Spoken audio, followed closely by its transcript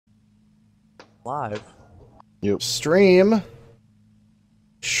Live. Yep. Stream.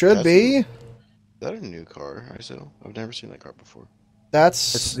 Should be. Is that a new car? I've never seen that car before.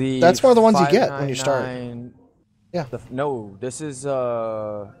 That's one of the ones you get when you start. Yeah. No, this is this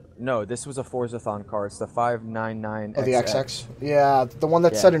was a Forzathon car. It's the 599XX. Oh, the XX. Yeah, the one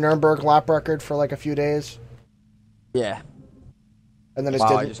that set a Nuremberg lap record for like a few days. Yeah. And then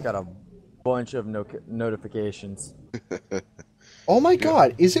I just got a bunch of notifications. Oh my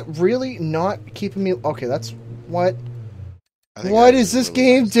god, is it really not keeping me... Okay, that's... What? What is this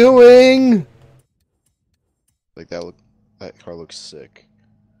game doing? Like, that car looks sick.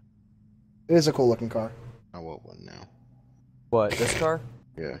 It is a cool looking car. I want one now. What, this car?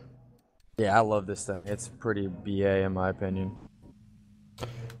 Yeah. Yeah, I love this thing. It's pretty BA in my opinion.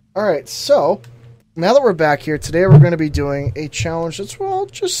 Alright, so... Now that we're back here, today we're going to be doing a challenge that's, well,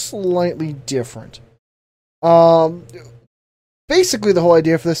 just slightly different. Basically, the whole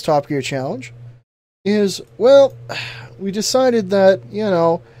idea for this Top Gear challenge is, well, we decided that, you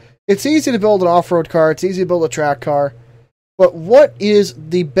know, it's easy to build an off-road car, it's easy to build a track car, but what is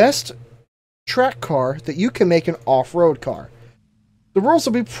the best track car that you can make an off-road car? The rules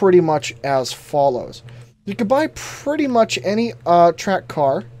will be pretty much as follows. You can buy pretty much any track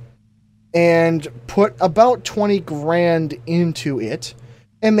car and put about 20 grand into it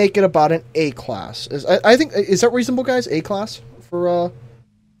and make it about an A-class. I think, is that reasonable, guys? A-class for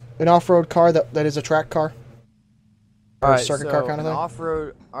an off-road car that is a track car? All right, circuit so car kind of thing?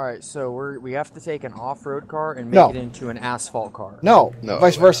 off-road. All right, so we have to take an off-road car and make it into an asphalt car. No,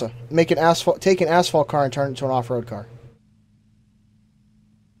 vice versa. Take an asphalt car and turn it into an off-road car.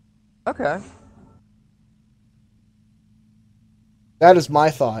 Okay. That is my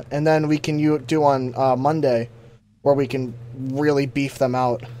thought. And then we can do on Monday, where we can really beef them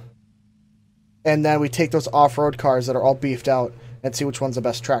out. And then we take those off-road cars that are all beefed out and see which one's the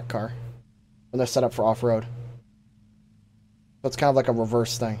best track car when they're set up for off-road. So it's kind of like a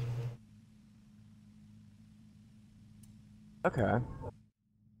reverse thing. Okay.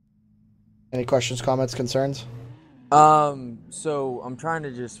 Any questions, comments, concerns? So I'm trying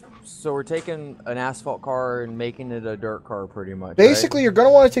to so we're taking an asphalt car and making it a dirt car pretty much. Basically, right? You're going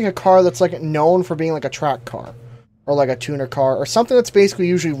to want to take a car that's like known for being like a track car or like a tuner car or something that's basically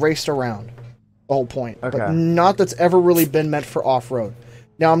usually raced around. The whole point. Okay. But not that's ever really been meant for off-road.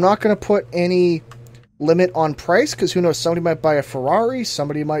 Now, I'm not going to put any limit on price because who knows, somebody might buy a Ferrari,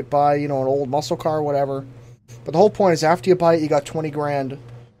 somebody might buy, an old muscle car or whatever. But the whole point is after you buy it, you got 20 grand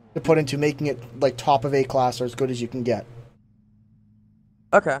to put into making it like top of A-class or as good as you can get.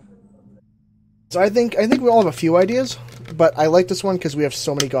 Okay. So I think we all have a few ideas, but I like this one because we have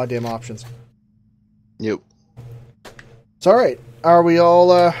so many goddamn options. Yep. It's all right. Are we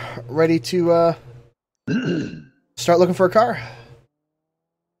all ready to start looking for a car?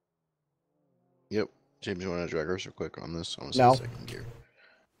 Yep. James, you want to drag us real quick on this? No. Second gear.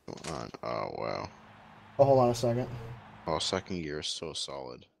 Hold on. Oh, wow. Oh, hold on a second. Oh, second gear is so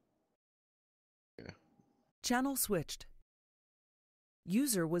solid. Yeah. Channel switched.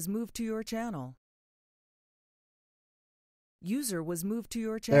 User was moved to your channel. User was moved to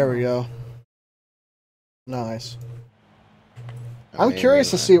your channel. There we go. Nice. I'm curious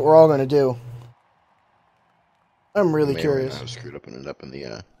to see what we're all going to do. I'm really curious. I screwed up and ended up in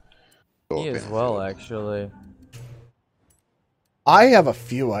the... Me as well, actually. I have a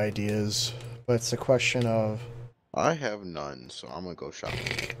few ideas, but it's a question of... I have none, so I'm going to go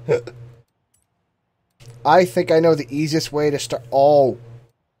shopping. I think I know the easiest way to start... Oh,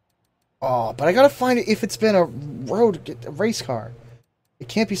 but I got to find it if it's been a race car. It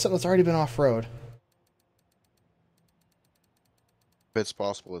can't be something that's already been off-road. If it's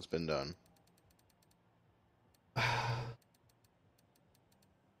possible, it's been done.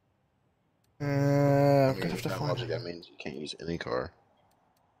 I'm gonna have to that find logic, that means you can't use any car.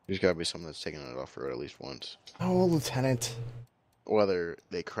 There's gotta be something that's taken it off road at least once. Oh, Lieutenant. Whether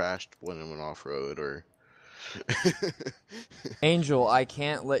they crashed when it went off road or. Angel, I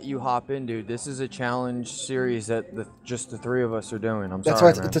can't let you hop in, dude. This is a challenge series that just the three of us are doing. That's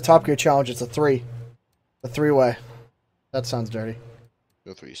sorry, why it's a Top Gear challenge. It's a three-way. That sounds dirty.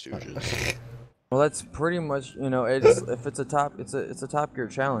 The Three Stooges. Well, that's pretty much, it's if it's a Top Gear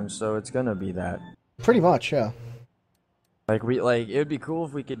challenge, so it's gonna be that. Pretty much, yeah. Like it would be cool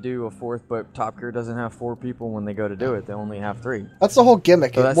if we could do a fourth, but Top Gear doesn't have 4 people when they go to do it. They only have 3. That's the whole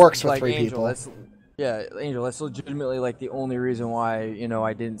gimmick. So it works with like 3 Angel, people. Angel, that's legitimately like the only reason why,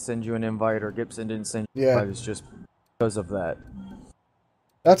 I didn't send you an invite or Gibson didn't send you an invite is just because of that.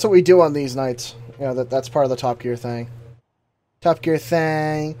 That's what we do on these nights. That's part of the Top Gear thing. Top Gear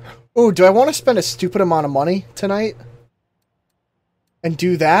thing. Ooh, do I want to spend a stupid amount of money tonight? And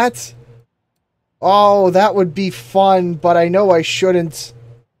do that? Oh, that would be fun, but I know I shouldn't.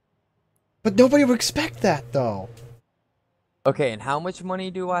 But nobody would expect that, though. Okay, and how much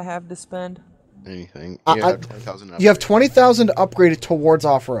money do I have to spend? Anything. You have 20,000. You have 20,000 to upgrade it towards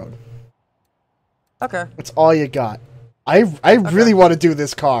off-road. Okay. That's all you got. I really want to do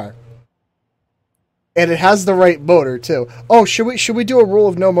this car. And it has the right motor, too. Oh, should we do a rule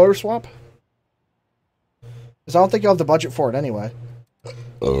of no motor swap? Because I don't think you'll have the budget for it anyway.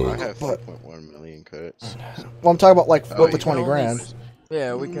 I have 5.1 million credits. Well, I'm talking about, like, the 20 grand.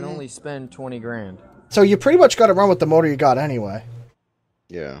 Yeah, we can only spend 20 grand. So you pretty much got to run with the motor you got anyway.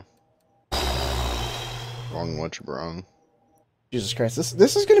 Yeah. Wrong, what's wrong? Jesus Christ,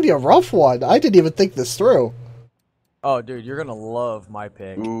 this is going to be a rough one. I didn't even think this through. Oh, dude, you're gonna love my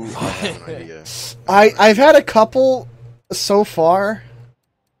pick. Ooh, I have an idea. I've had a couple so far,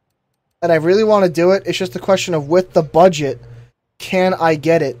 and I really want to do it. It's just a question of, with the budget, can I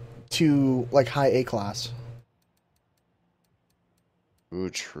get it to, like, high A class?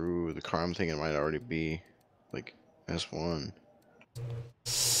 Ooh, true. The car I'm thinking might already be, like, S1.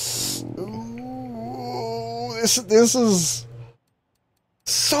 Ooh, this is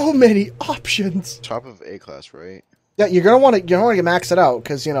so many options. Top of A class, right? Yeah, you're gonna want to max it out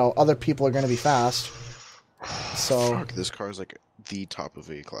because other people are gonna be fast. So Fuck, this car is like the top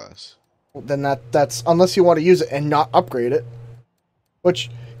of A class. then that's unless you want to use it and not upgrade it, which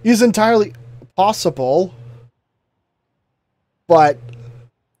is entirely possible. But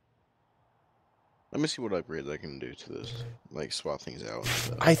let me see what upgrades I can do to this. Like swap things out. And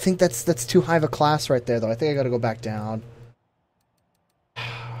stuff. I think that's too high of a class right there, though. I think I got to go back down.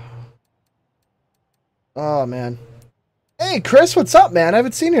 Oh man. Hey Chris, what's up, man? I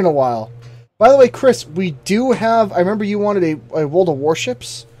haven't seen you in a while. By the way, Chris, we do have. I remember you wanted a World of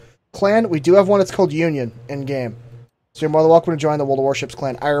Warships clan. We do have one that's called Union in game. So you're more than welcome to join the World of Warships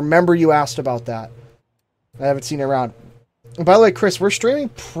clan. I remember you asked about that. I haven't seen you around. And by the way, Chris, we're streaming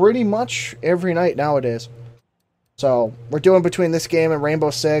pretty much every night nowadays. So we're doing between this game and Rainbow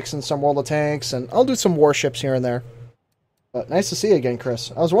Six and some World of Tanks, and I'll do some warships here and there. But nice to see you again,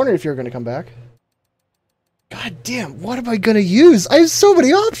 Chris. I was wondering if you were going to come back. God damn, what am I going to use? I have so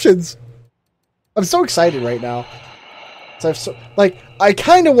many options. I'm so excited right now. So I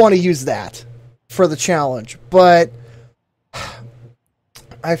kind of want to use that for the challenge, but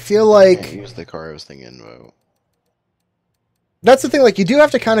I feel like I can't use the car I was thinking about. That's the thing. Like, you do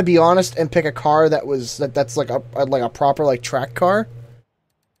have to kind of be honest and pick a car that's like a proper like track car.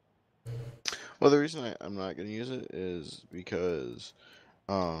 Well, the reason I'm not going to use it is because.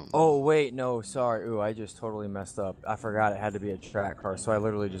 Oh wait, no, sorry. Ooh, I just totally messed up. I forgot it had to be a track car, so I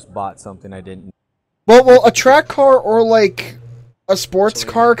literally just bought something I didn't. Well, a track car or like a sports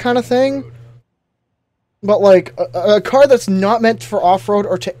car kind of thing. But like a car that's not meant for off-road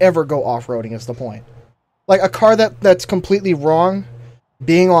or to ever go off-roading is the point. Like a car that's completely wrong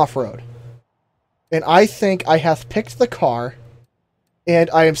being off-road. And I think I have picked the car, and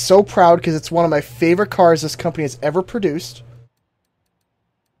I am so proud because it's one of my favorite cars this company has ever produced.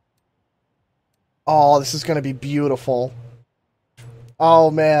 Oh, this is going to be beautiful.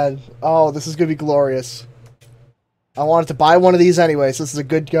 Oh, man. Oh, this is going to be glorious. I wanted to buy one of these anyway, so this is a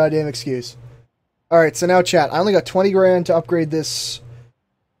good goddamn excuse. Alright, so now chat. I only got 20 grand to upgrade this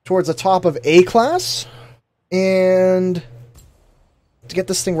towards the top of A class. And to get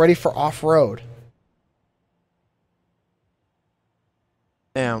this thing ready for off-road.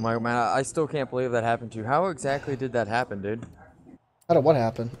 Damn, man, I still can't believe that happened to you. How exactly did that happen, dude? How did what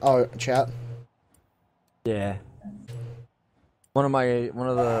happen? Oh, chat? Yeah. One of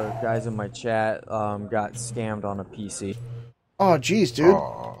the guys in my chat got scammed on a PC. Oh, jeez, dude.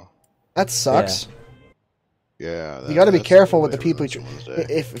 Aw. That sucks. Yeah. You got to be careful with the the people.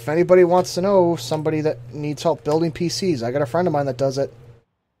 If anybody wants to know somebody that needs help building PCs, I got a friend of mine that does it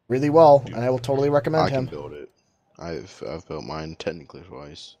really well, Dude, and I will totally recommend I him. can build it. I've built mine technically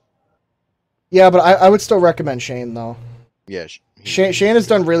twice. Yeah, but I would still recommend Shane though. Yeah. Shane has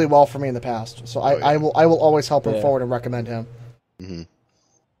done really well for me in the past, so Oh, yeah. I will always help him Yeah. forward and recommend him.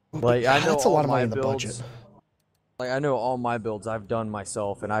 Mm-hmm. Like I know That's a all lot of money my in the builds. budget. Like I know all my builds I've done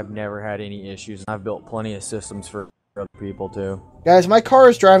myself, and I've never had any issues. I've built plenty of systems for other people too. Guys, my car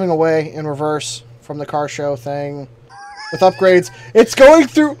is driving away in reverse from the car show thing with upgrades. It's going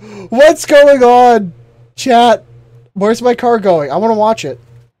through. What's going on? Chat. Where's my car going? I want to watch it.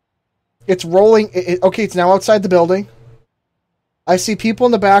 It's rolling. Okay, it's now outside the building. I see people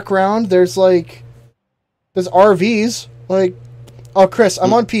in the background. There's RVs. Like, oh, Chris,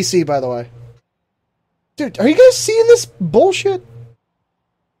 I'm on PC, by the way. Dude, are you guys seeing this bullshit?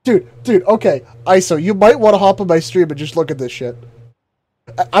 Dude, okay. ISO, you might want to hop on my stream and just look at this shit.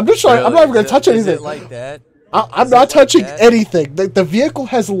 I'm just trying. Really? I'm not even going to touch Is anything. it like that? I'm Is not it touching like that? anything. The vehicle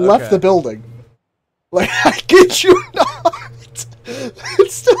has left the building. Like, I kid you not.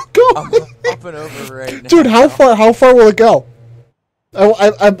 It's still going. I'm hopping over right now. Dude, how far will it go?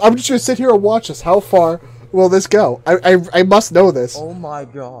 I'm just going to sit here and watch this. How far will this go? I must know this. Oh my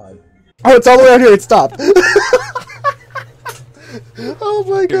god. Oh, it's all the way out here. It stopped. Oh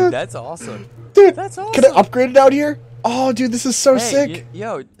my god. Dude, that's awesome. Dude, That's awesome. can I upgrade it out here? Oh, dude, this is so sick.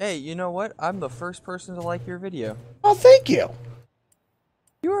 Hey, you know what? I'm the first person to like your video. Oh, thank you.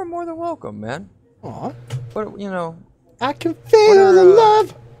 You are more than welcome, man. Aw. But, you know, I can feel the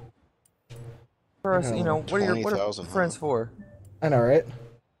love. for us, you know, what are 20,000, friends for? I know, right?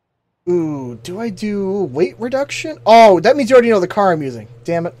 Ooh, do I do weight reduction? Oh, that means you already know the car I'm using.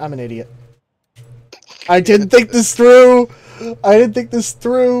 Damn it, I'm an idiot. I didn't think this through.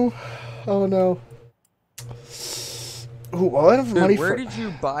 Oh, no. Ooh, well, I don't have money Dude, where for... did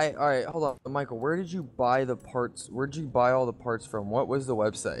you buy... Alright, hold on, Michael. Where did you buy the parts? Where did you buy all the parts from? What was the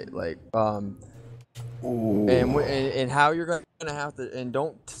website? Like, Ooh. and how you're going to have to... And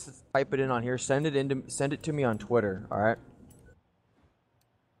don't type it in on here. Send it to me on Twitter, alright?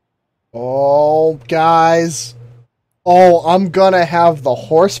 Oh, guys. Oh, I'm gonna have the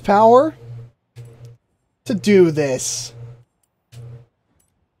horsepower to do this.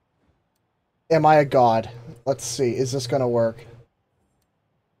 Am I a god? Let's see. Is this gonna work?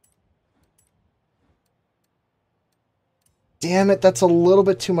 Damn it, that's a little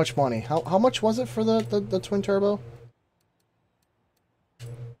bit too much money. How much was it for the twin turbo?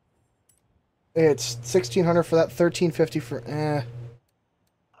 It's $1,600 for that, $1,350 for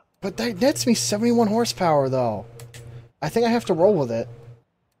But that nets me 71 horsepower though. I think I have to roll with it.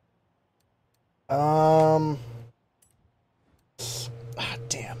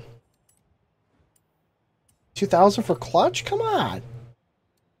 2,000 for clutch? Come on.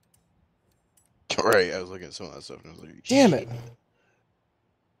 Right, I was looking at some of that stuff and I was like, Damn it.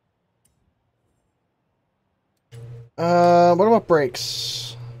 What about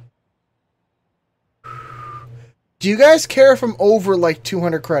brakes? Do you guys care if I'm over like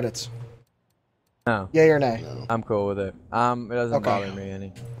 200 credits? No. Yay or nay? No. I'm cool with it. It doesn't bother me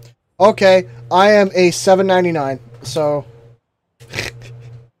any. Okay, I am a 799. So.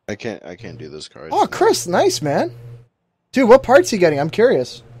 I can't do this car. Oh, Chris, nice man. Dude, what parts are you getting? I'm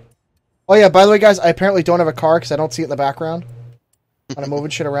curious. Oh yeah, by the way, guys, I apparently don't have a car because I don't see it in the background. When I'm moving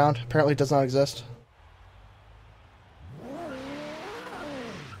shit around, apparently it does not exist.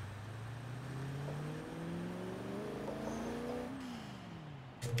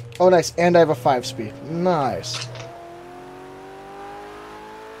 Oh, nice, and I have a 5-speed. Nice.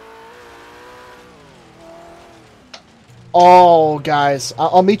 Oh, guys,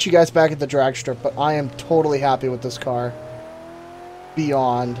 I'll meet you guys back at the drag strip, but I am totally happy with this car.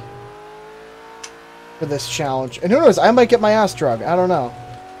 Beyond. For this challenge. And who knows, I might get my ass drugged. I don't know.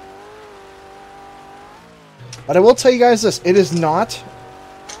 But I will tell you guys this, it is not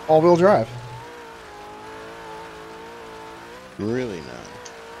all-wheel drive. Really not.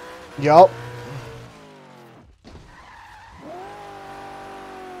 Yup.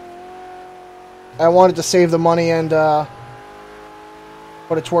 I wanted to save the money and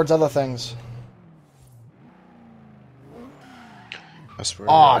put it towards other things. I swear.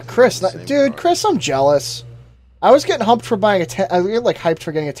 Aw, Chris, dude, car. Chris, I'm jealous. I was getting humped for buying I get like hyped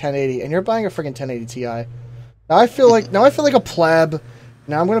for getting a 1080, and you're buying a friggin' 1080 Ti. Now I feel like a pleb.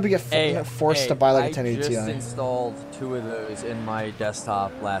 Now I'm gonna be forced to buy like a 1080 Ti. I just installed 2 of those in my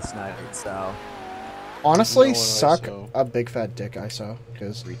desktop last night, so. Honestly, You know what suck ISO? a big fat dick ISO,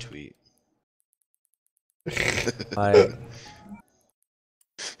 because Retweet. Like,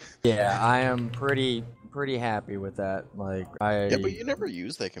 yeah, I am pretty happy with that. Like, Yeah, but you never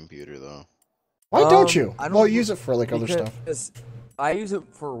use that computer though. why don't you? I don't Well, use it for like other stuff. because I use it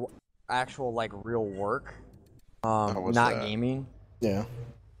for actual like real work, what's not that? gaming. Yeah.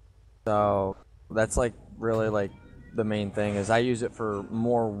 So that's like really like the main thing is I use it for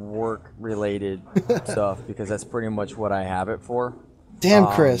more work related stuff because that's pretty much what I have it for. Damn,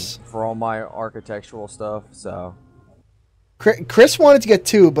 Chris. For all my architectural stuff. So Chris wanted to get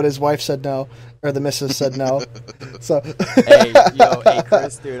 2, but his wife said no, or the missus said no. So. hey,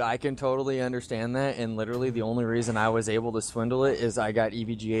 Chris, dude, I can totally understand that. And literally, the only reason I was able to swindle it is I got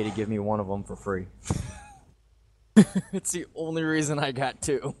EVGA to give me one of them for free. It's the only reason I got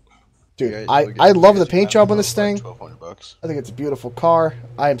 2. Dude, I love the paint job on this thing. $1,200. I think it's a beautiful car.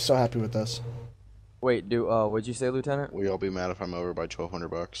 I am so happy with this. Wait, what'd you say, Lieutenant? Will y'all be mad if I'm over by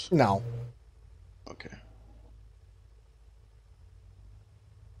 $1,200? No. Okay.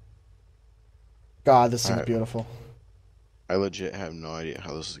 God, this thing's Alright. beautiful. I legit have no idea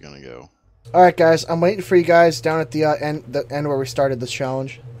how this is gonna go. All right, guys, I'm waiting for you guys down at the end where we started this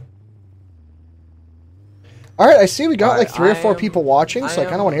challenge. All right, I see we got like 3 or 4 people watching, so I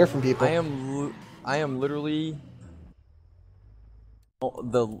kind of want to hear from people. I am literally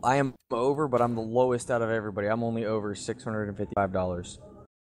I am over, but I'm the lowest out of everybody. I'm only over $655.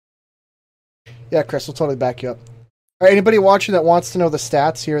 Yeah, Chris, we'll totally back you up. All right, anybody watching that wants to know the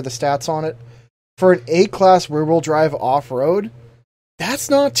stats, here are the stats on it. For an A-class rear-wheel drive off-road, that's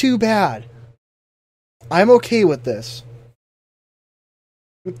not too bad. I'm okay with this.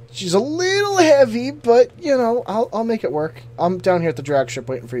 She's a little heavy, but, you know, I'll make it work. I'm down here at the drag strip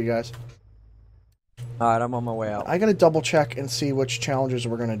waiting for you guys. Alright, I'm on my way out. I gotta double check and see which challenges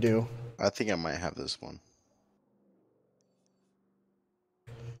we're gonna do. I think I might have this one.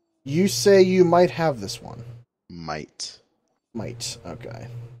 You say you might have this one. Might. Might. Okay.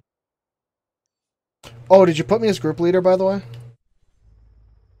 Oh, did you put me as group leader, by the way?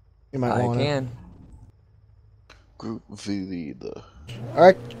 You might want to. I can. Group leader.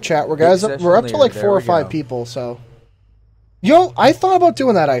 Alright, chat. We're up to like 4 or 5 people, so. Yo, I thought about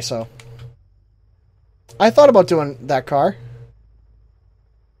doing that ISO. I thought about doing that car.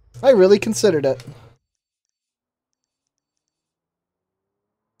 I really considered it.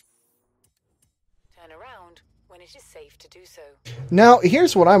 Turn around when it is safe to do so. Now,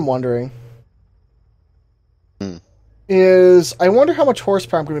 here's what I'm wondering. Is I wonder how much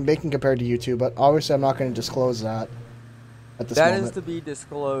horsepower I'm going to be making compared to YouTube, but obviously I'm not going to disclose that at this moment. That is to be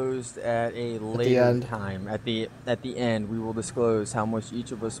disclosed at a later time. At the end, we will disclose how much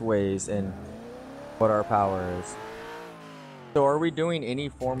each of us weighs and what our power is. So, are we doing any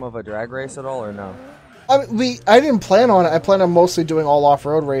form of a drag race at all, or no? I didn't plan on it. I plan on mostly doing all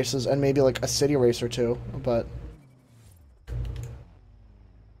off-road races and maybe like a city race or 2, but.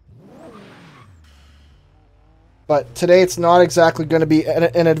 But today it's not exactly going to be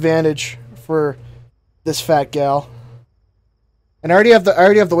an advantage for this fat gal. And I already have the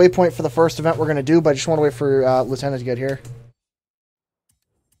waypoint for the first event we're going to do, but I just want to wait for Lieutenant to get here.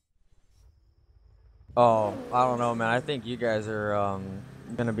 Oh, I don't know, man. I think you guys are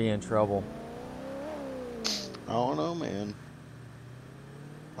going to be in trouble. I don't know, man.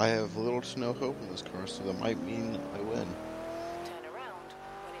 I have little to no hope in this car, so that might mean I win.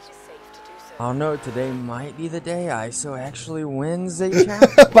 I don't know, today might be the day ISO actually wins a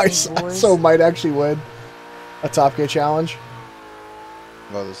challenge. ISO might actually win a Top Gear challenge.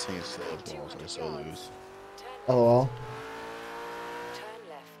 Well, this thing is slow as well, so I lose. LOL.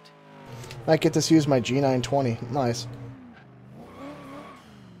 I get to use my G920. Nice.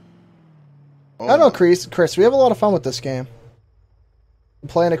 Oh, I don't know, Chris. We have a lot of fun with this game. I'm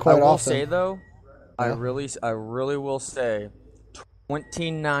playing it quite often. I will say, though, yeah. I really will say,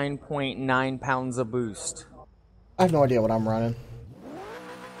 29.9 pounds of boost. I have no idea what I'm running.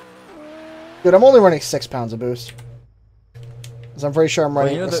 Dude, I'm only running 6 pounds of boost. Because I'm pretty sure I'm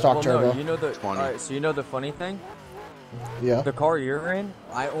running a stock turbo. No, alright, so you know the funny thing? Yeah. The car you're in,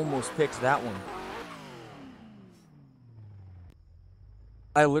 I almost picked that one.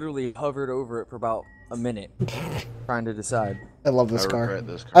 I literally hovered over it for about a minute, trying to decide. I love this car.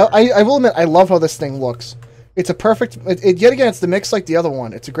 This car. I will admit, I love how this thing looks. It's a perfect. Yet again, it's the mix like the other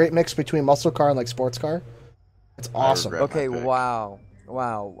one. It's a great mix between muscle car and like sports car. It's awesome. Okay, wow.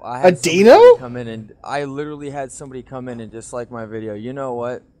 I a had Dino? Come in and I literally had somebody come in and dislike my video. You know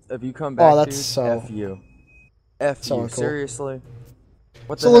what? If you come back, that's dude, so. F you. F so you. cool. Seriously.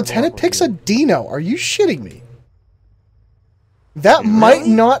 So Lieutenant picks a Dino. Are you shitting me? That might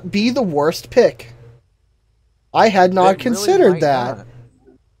not be the worst pick. I had not considered that. Not.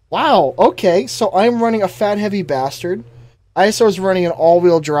 Wow, okay, so I'm running a fat heavy bastard. ISO's running an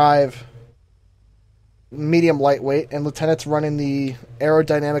all-wheel drive medium lightweight, and Lieutenant's running the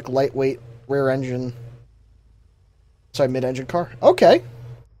aerodynamic lightweight rear engine. Sorry, mid-engine car. Okay.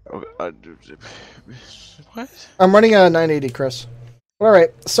 What? I'm running a 980, Chris. Alright,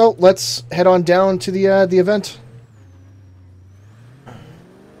 so let's head on down to the event.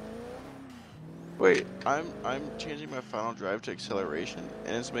 Wait, I'm changing my final drive to acceleration,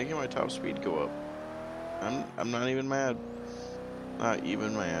 and it's making my top speed go up. I'm not even mad. Not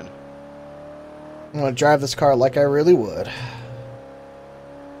even mad. I'm gonna drive this car like I really would.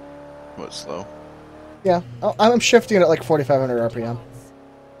 What, slow? Yeah, I'm shifting it at like 4,500 RPM.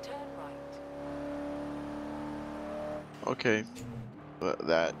 Okay, but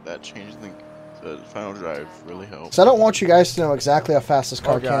that change in the final drive really helps. So I don't want you guys to know exactly how fast this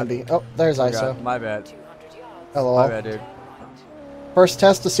car can be. Oh, there's ISO. My bad. LOL. My bad, dude. First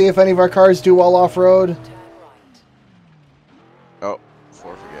test to see if any of our cars do well off-road. Oh,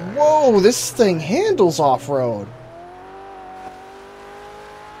 before I forget. Whoa, this thing handles off-road.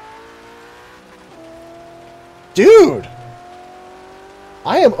 Dude!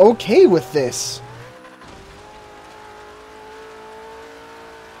 I am okay with this.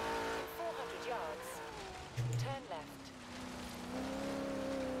 400 yards. Turn left.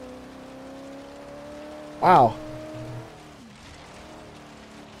 Wow.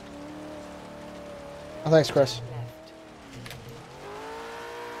 Oh, thanks, Chris. Left.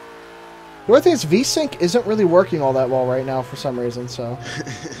 The only thing is VSync isn't really working all that well right now for some reason, so...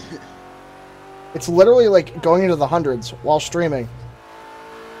 It's literally like going into the hundreds while streaming.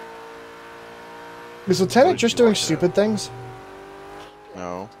 Is Lieutenant just doing stupid things?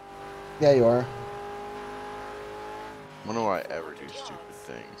 No. Yeah, you are. When do I ever do stupid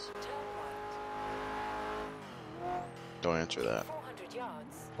things? Turn right. Don't answer that. 400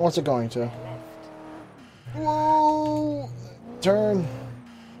 yards. What's it going to? Left. Whoa! Turn.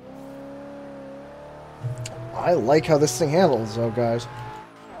 I like how this thing handles, though, guys.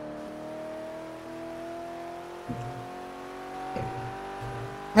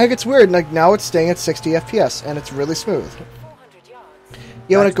 Like, it's weird. Like, now it's staying at 60 FPS, and it's really smooth. 400 yards.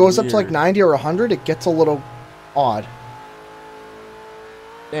 Yeah, when it That's goes up to like weird. 90 or 100, it gets a little odd.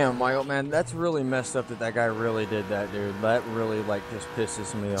 Damn, Michael, man, that's really messed up that guy really did that, dude. That really, like, just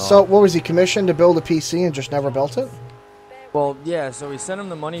pisses me off. So, what was he commissioned to build a PC and just never built it? Well, yeah, so we sent him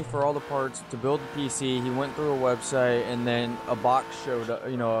the money for all the parts to build the PC. He went through a website, and then a box showed up,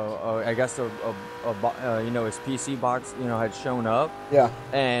 you know, I guess you know, his PC box, you know, had shown up. Yeah.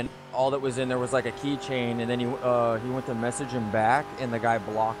 And all that was in there was like a keychain, and then he went to message him back, and the guy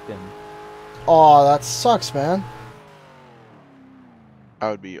blocked him. Oh, that sucks, man. I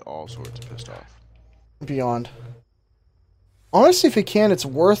would be all sorts of pissed off. Beyond. Honestly, if you can, it's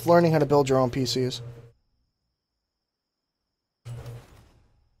worth learning how to build your own PCs.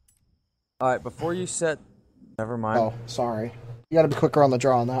 All right, before you set, never mind. Oh, sorry. You gotta be quicker on the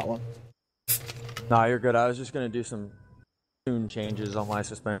draw on that one. Nah, you're good. I was just gonna do some tune changes on my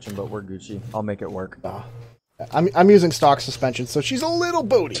suspension, but we're Gucci. I'll make it work. I'm using stock suspension, so she's a little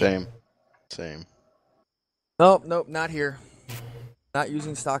booty. Same. Nope, not here. Not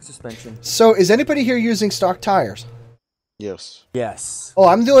using stock suspension. So, is anybody here using stock tires? Yes. Yes. Oh,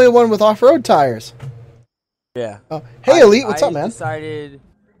 I'm the only one with off-road tires. Yeah. Oh, hey, Elite, what's up, man?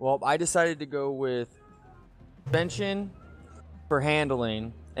 I decided to go with suspension for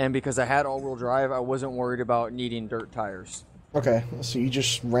handling, and because I had all-wheel drive, I wasn't worried about needing dirt tires. Okay, so you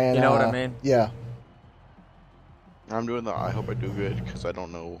just ran. You know what I mean? Yeah. I'm doing the I hope I do good because I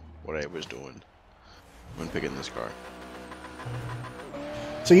don't know what I was doing when picking this car.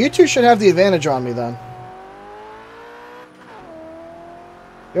 So you two should have the advantage on me then.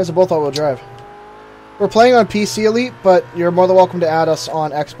 You guys are both all-wheel drive. We're playing on PC, Elite, but you're more than welcome to add us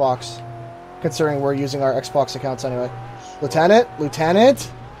on Xbox, considering we're using our Xbox accounts anyway. Lieutenant,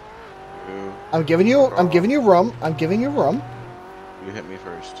 I'm giving you room. You hit me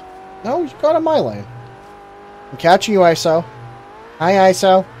first. No, you got on my lane. I'm catching you, ISO. Hi,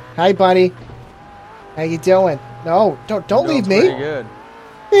 ISO. Hi, buddy. How you doing? No, don't leave me. Pretty good.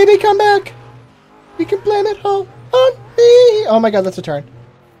 Baby, come back. You can blame it all on me. Oh my god, that's a turn.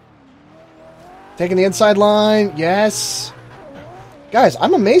 Taking the inside line. Yes. Guys,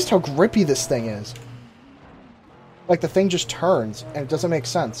 I'm amazed how grippy this thing is. Like, the thing just turns, and it doesn't make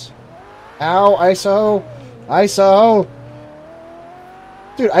sense. Ow, ISO. ISO.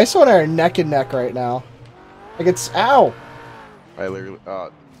 Dude, ISO and I are neck and neck right now. Like, it's... Ow. I literally...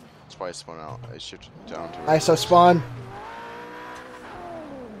 that's why I spun out. I shifted down to... ISO spawn.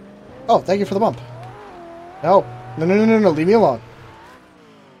 Oh, thank you for the bump. No. No. Leave me alone.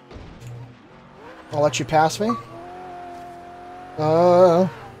 I'll let you pass me. I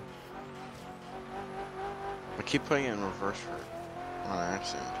keep putting it in reverse for on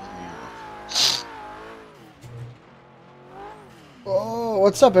accident. Oh,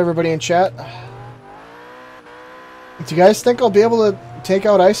 what's up, everybody in chat? Do you guys think I'll be able to take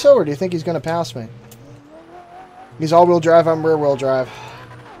out ISO, or do you think he's going to pass me? He's all-wheel drive, I'm rear-wheel drive.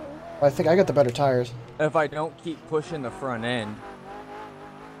 I think I got the better tires. If I don't keep pushing the front end.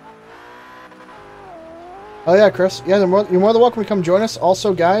 Oh yeah, Chris. Yeah, you're more than welcome to come join us.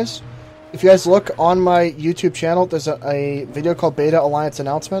 Also, guys, if you guys look on my YouTube channel, there's a video called Beta Alliance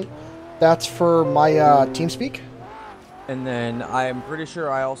Announcement. That's for my TeamSpeak. And then I'm pretty sure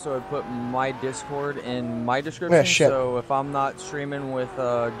I also had put my Discord in my description. Yeah, shit. So if I'm not streaming with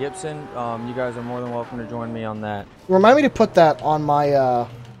Gibson, you guys are more than welcome to join me on that. Remind me to put that on my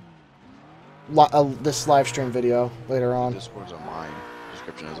this live stream video later on. Discord's on mine.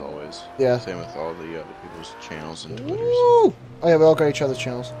 Description as always. Yeah. Same with all the other people's channels and Twitters. Woo! Oh yeah, we all got each other's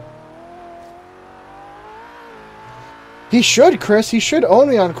channels. He should, Chris. He should own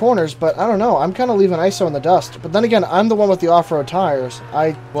me on corners, but I don't know. I'm kind of leaving ISO in the dust. But then again, I'm the one with the off-road tires.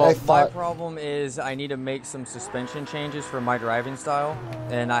 I thought... my problem is I need to make some suspension changes for my driving style,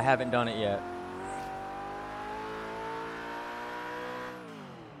 and I haven't done it yet.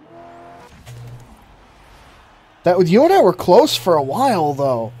 You and I were close for a while,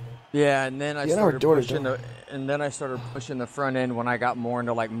 though. Yeah, and then I started pushing the front end when I got more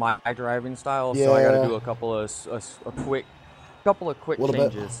into like my driving style. Yeah. So I got to do a couple of quick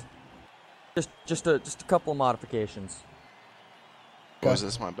changes. Just a couple of modifications. Was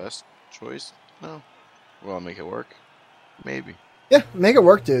this my best choice? No. Will I make it work? Maybe. Yeah, make it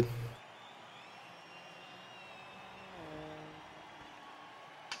work, dude.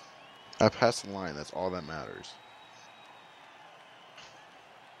 I passed the line. That's all that matters.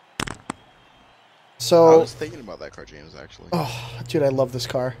 So, I was thinking about that car, James, actually. Oh, dude, I love this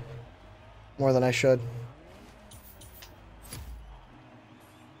car. More than I should.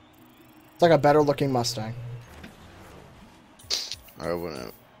 It's like a better looking Mustang. I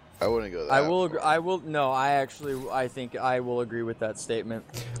wouldn't go that I think I will agree with that statement.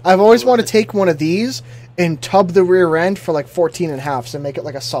 I've always wanted to take one of these and tub the rear end for like 14.5 and make it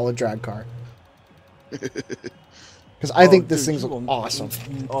like a solid drag car. Because I think this thing's awesome.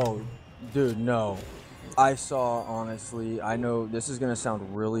 Oh, dude, no. I saw, honestly, I know this is going to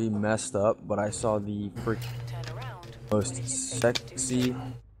sound really messed up, but I saw the most sexy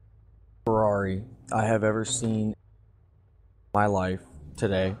Ferrari I have ever seen in my life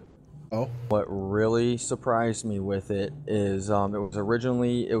today. Oh. What really surprised me with it is it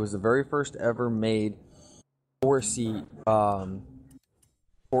was the very first ever made four-seat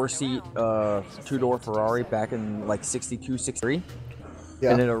two-door Ferrari back in like 62, 63.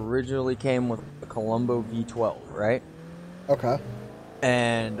 Yeah. And it originally came with a Colombo V12, right? Okay.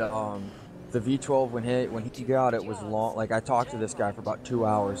 And the V12 when he got it was long. Like I talked to this guy for about 2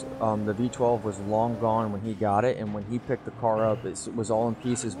 hours. The V12 was long gone when he got it, and when he picked the car up, it was all in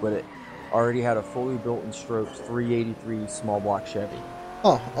pieces, but it already had a fully built and stroked 383 small block Chevy.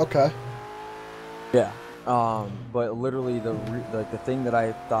 Oh, okay. Yeah. But literally the thing that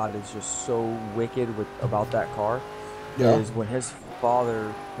I thought is just so wicked about that car is when his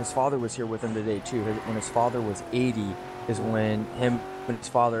father was here with him today too. When his father was 80 is when his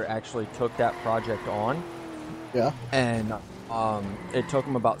father actually took that project on. Yeah. And it took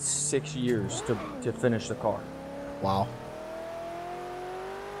him about 6 years to finish the car. Wow.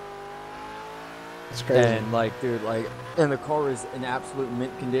 That's crazy. And like, dude, and the car is in absolute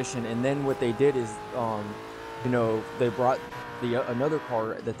mint condition. And then what they did is, they brought another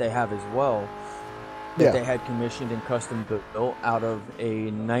car that they have as well that they had commissioned and custom built out of a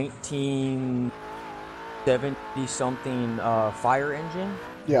 1970-something fire engine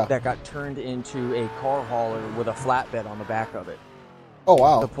that got turned into a car hauler with a flatbed on the back of it. Oh,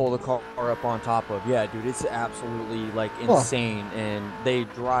 wow. To pull the car up on top of. Yeah, dude, it's absolutely, insane. And they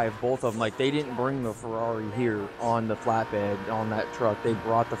drive both of them. Like, they didn't bring the Ferrari here on the flatbed on that truck. They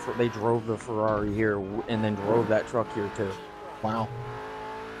drove the Ferrari here and then drove that truck here, too. Wow.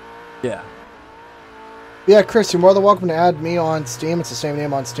 Yeah. Yeah, Chris, you're more than welcome to add me on Steam. It's the same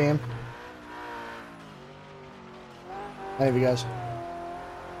name on Steam. Any of you guys?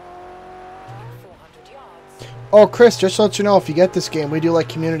 Oh, Chris, just to let you know, if you get this game, we do like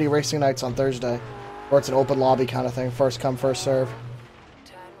community racing nights on Thursday. Or it's an open lobby kind of thing. First come, first serve.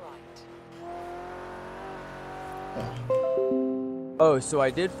 Oh, so I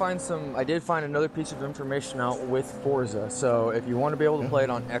did find another piece of information out with Forza. So if you want to be able to play it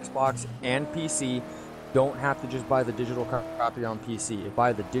on Xbox and PC, don't have to just buy the digital copy on PC. If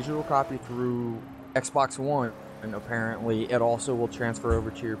buy the digital copy through Xbox One, and apparently it also will transfer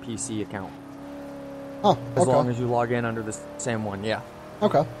over to your PC account. Oh, okay. As long as you log in under the same one, yeah.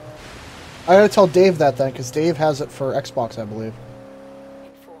 Okay. I gotta tell Dave that then, because Dave has it for Xbox, I believe.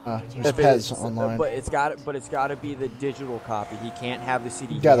 There's Pez online. But it's got to be the digital copy. He can't have the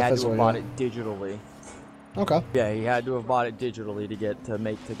CD. Yeah, he had to have bought it digitally. Okay. Yeah, he had to have bought it digitally to get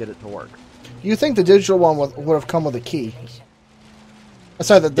it to work. You think the digital one would have come with a key?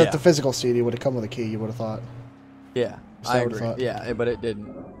 Sorry, the physical CD would have come with a key, you would have thought. Yeah, I agree. Yeah, but it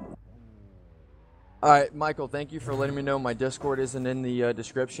didn't. All right, Michael, thank you for letting me know my Discord isn't in the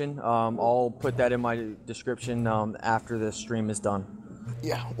description. I'll put that in my description after the stream is done.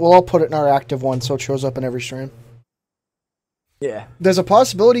 Yeah, well, I'll put it in our active one so it shows up in every stream. Yeah. There's a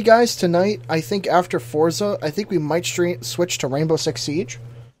possibility, guys, tonight, I think after Forza, I think we might switch to Rainbow Six Siege.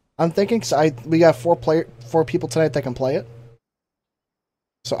 I'm thinking, because we got four people tonight that can play it.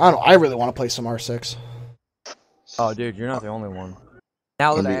 So, I don't know, I really want to play some R6. Oh, dude, you're not the only one.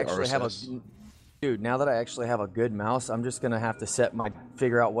 Now that I actually have a... Dude, now that I actually have a good mouse, I'm just gonna have to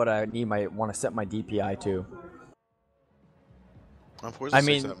figure out what I want to set my DPI to. On Forza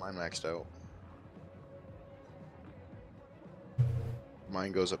 6, I have mine maxed out.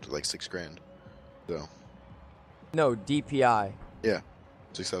 Mine goes up to like $6,000. So. No, DPI. Yeah,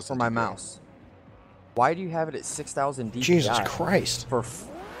 6,000 for my mouse. Why do you have it at 6,000 DPI? Jesus Christ!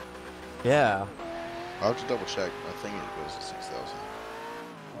 Yeah. I'll have to double check. I think it goes to 6,000.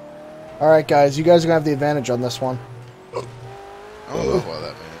 All right, guys, you guys are gonna have the advantage on this one. I don't know about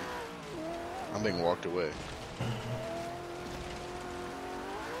that, man. I'm being walked away.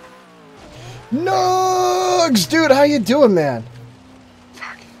 Nugs, dude, how you doing, man?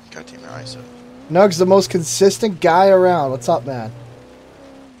 Fuck, gotta take my ISO. Nugs, the most consistent guy around. What's up, man?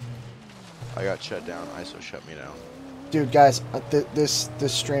 I got shut down. ISO shut me down. Dude, guys, this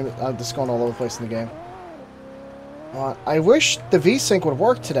stream, this is going all over the place in the game. I wish the VSync would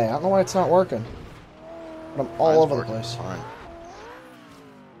work today. I don't know why it's not working. But I'm all over the place. Fine.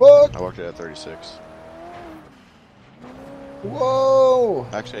 What? I worked it at 36. Whoa!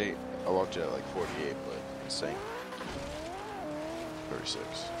 Actually, I walked it at like 48, but it's saying 36.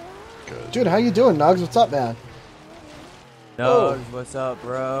 Good. Dude, how you doing, Nugs? What's up, man? Nugs, what's up,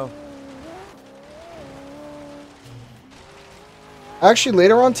 bro? Actually,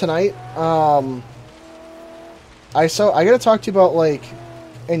 later on tonight, I gotta talk to you about, like,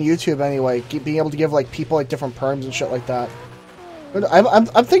 in YouTube anyway, being able to give, like, people, like, different perms and shit like that.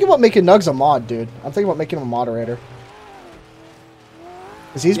 I'm thinking about making Nugs a mod, dude. I'm thinking about making him a moderator.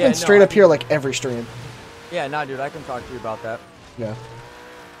 Because he's been straight up here, like, every stream. Yeah, nah, dude, I can talk to you about that. Yeah.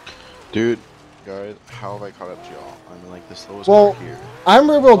 Dude, guys, how have I caught up to y'all? I'm like the slowest car here. I'm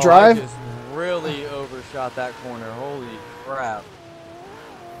rear-wheel drive. I just really overshot that corner. Holy crap.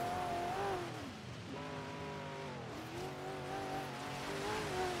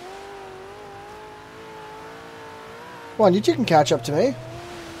 Come on, you two can catch up to me.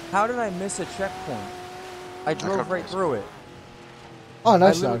 How did I miss a checkpoint? I drove right through it. Oh,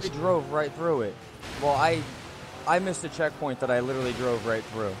 nice, I literally drove right through it. Well, I missed a checkpoint that I literally drove right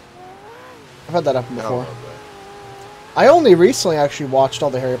through. I've had that happen before. I only recently actually watched all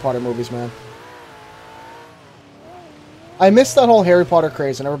the Harry Potter movies, man. I missed that whole Harry Potter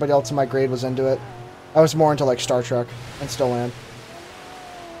craze, and everybody else in my grade was into it. I was more into, like, Star Trek, and still am.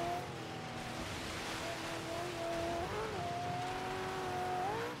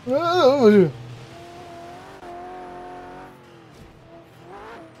 Oh.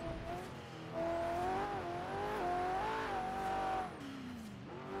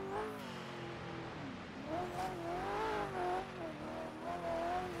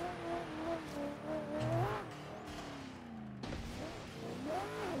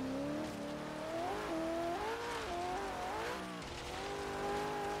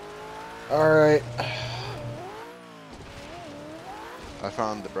 Alright. I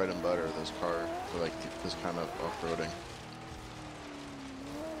found the bread and butter of this car for like this kind of off-roading.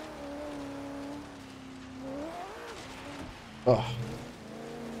 Oh.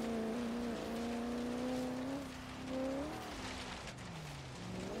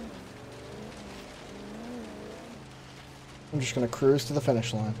 I'm just gonna cruise to the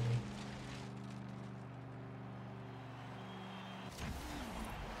finish line.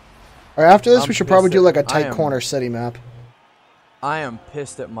 Alright, after this we should probably do like a tight corner city map. I am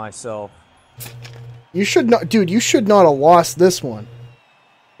pissed at myself. You should not, dude, you should not have lost this one.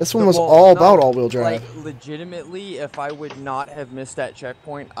 This one was all about all-wheel drive. Like, legitimately, if I would not have missed that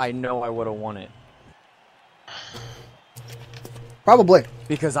checkpoint, I know I would have won it. Probably.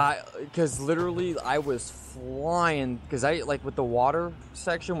 Because literally I was flying, because like with the water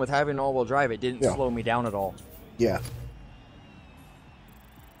section, with having all-wheel drive, it didn't slow me down at all. Yeah.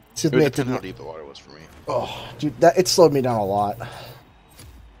 It depends how deep the water was for me. Oh, dude, it slowed me down a lot.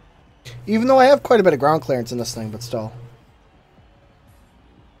 Even though I have quite a bit of ground clearance in this thing, but still.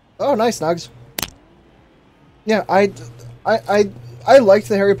 Oh, nice, Nugs. Yeah, I liked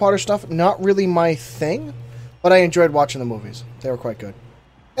the Harry Potter stuff. Not really my thing, but I enjoyed watching the movies. They were quite good.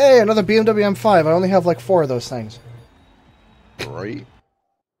 Hey, another BMW M5. I only have like 4 of those things. Right.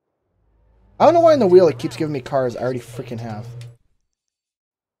 I don't know why in the wheel it keeps giving me cars I already freaking have.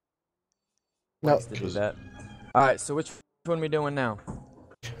 No. To do that. Alright, so which one are we doing now?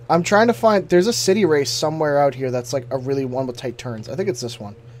 I'm trying to find... There's a city race somewhere out here that's like a really one with tight turns. I think it's this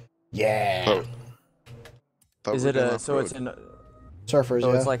one. Yeah. Is it a... So it's in... Surfers,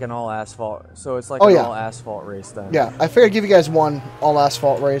 so yeah. it's like an all-asphalt... So it's like an all-asphalt race then. Yeah, I figured I'd give you guys one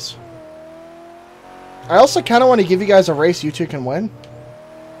all-asphalt race. I also kind of want to give you guys a race you two can win.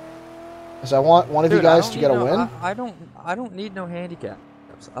 Because I want one of you guys to get a win. I don't need no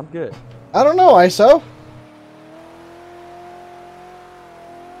handicaps. laps. I'm good. I don't know, ISO.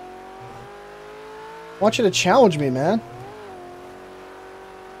 I want you to challenge me, man.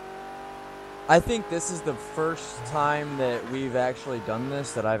 I think this is the first time that we've actually done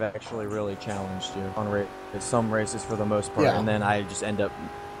this, that I've actually really challenged you on some races for the most part, and then I just end up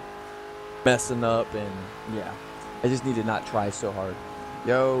messing up, and yeah, I just need to not try so hard.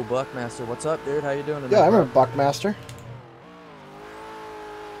 Yo, Buckmaster, what's up, dude? How you doing tonight? Yeah, I remember Buckmaster.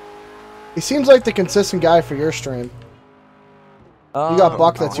 He seems like the consistent guy for your stream. You got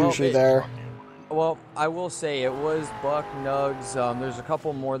Buck that's usually there. Well, I will say it was Buck, Nugs. There's a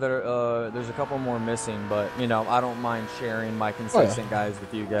couple more that are missing, but you know, I don't mind sharing my consistent guys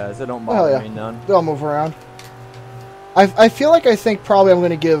with you guys. It don't bother me none. They'll move around. I think probably I'm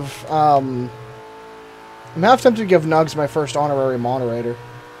going to give I'm half tempted to give Nugs my first honorary moderator,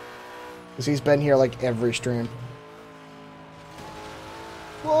 because he's been here like every stream.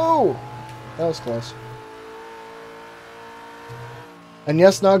 Whoa, that was close. And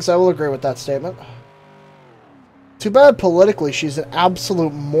yes, Nugs, I will agree with that statement. Too bad politically she's an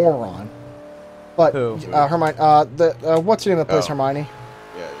absolute moron. But Hermione, what's her name that plays Hermione?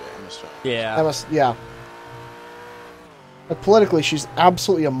 Yeah. But politically, she's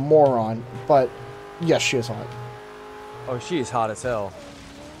absolutely a moron. But yes, she is hot. Oh, she is hot as hell.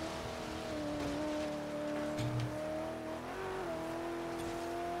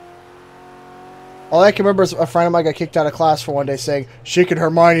 All I can remember is a friend of mine got kicked out of class for one day saying, "She can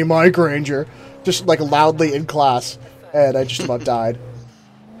Hermione my Granger," just like loudly in class, and I just about died.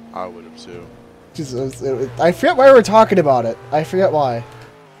 I would have too. I forget why we were talking about it. I forget why.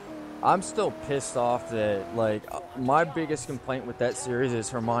 I'm still pissed off that, like, my biggest complaint with that series is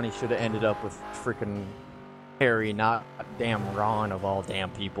Hermione should have ended up with freaking Harry, not damn Ron of all damn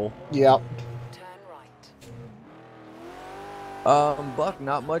people. Yep. Buck,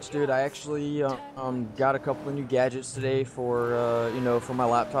 not much, dude. I actually got a couple of new gadgets today for for my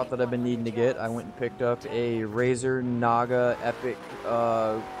laptop that I've been needing to get. I went and picked up a Razer Naga Epic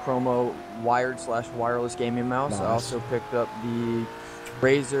Chromo wired/wireless gaming mouse. Nice. I also picked up the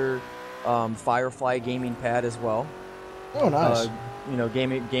Razer Firefly gaming pad as well. Oh, nice.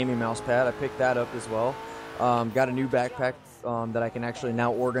 Gaming mouse pad. I picked that up as well. Got a new backpack that I can actually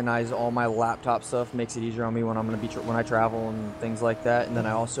now organize all my laptop stuff. Makes it easier on me when I'm going to be when I travel and things like that. And then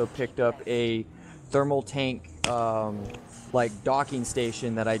I also picked up a thermal tank like docking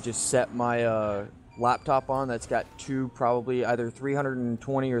station that I just set my laptop on. That's got two probably either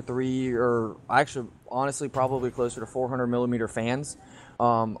 320 or actually honestly probably closer to 400 millimeter fans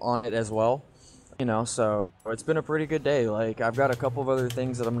on it as well. So it's been a pretty good day. Like, I've got a couple of other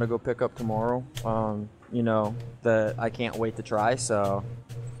things that I'm gonna go pick up tomorrow. That I can't wait to try. So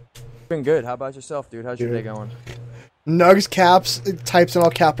it's been good. How about yourself, dude? How's your day going? Nugs caps types in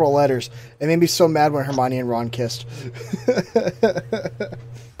all capital letters. It made me so mad when Hermione and Ron kissed.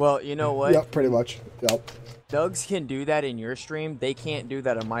 Well, you know what? Yep, pretty much. Yep. Nugs can do that in your stream. They can't do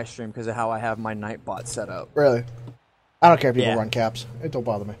that in my stream because of how I have my Nightbot set up. Really? I don't care if people run caps. It don't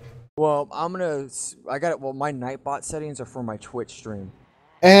bother me. Well, my Nightbot settings are for my Twitch stream.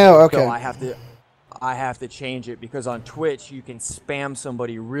 Oh, okay. So I have to change it because on Twitch you can spam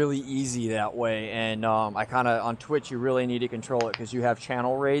somebody really easy that way, and on Twitch you really need to control it because you have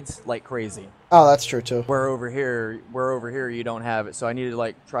channel raids like crazy. Oh, that's true too. Where over here you don't have it, so I need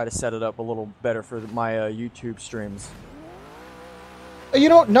to try to set it up a little better for my YouTube streams.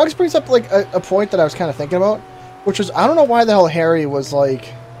 Nugs brings up a point that I was kind of thinking about, which was I don't know why the hell Harry was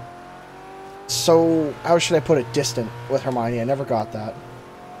so, how should I put it, distant with Hermione. I never got that.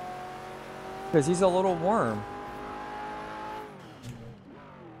 Because he's a little worm.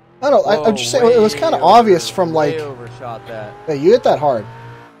 I don't know. I'm just saying, it was kind of obvious from way overshot that. Yeah, you hit that hard.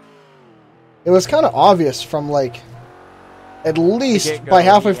 It was kind of obvious from at least by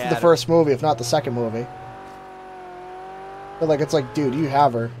halfway through the first movie, if not the second movie. But it's dude, you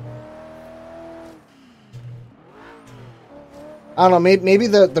have her. I don't know, maybe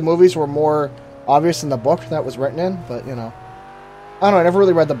the movies were more obvious than the book that was written in, but, I don't know, I never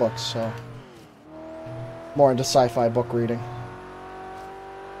really read the books, so more into sci-fi book reading.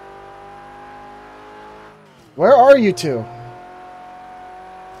 Where are you two?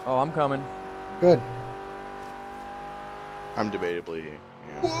 Oh, I'm coming. Good. I'm debatably,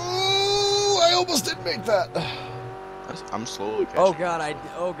 Whoa, I almost didn't make that. I'm slowly catching. Oh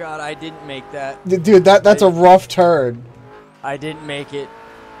god, I didn't make that. Dude, that's a rough turn. I didn't make it.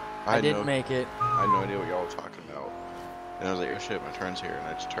 I didn't make it. I had no idea what y'all were talking about. And I was like, oh shit, my turn's here. And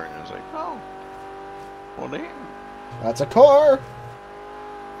I just turned and I was like, oh. Well, damn. That's a car.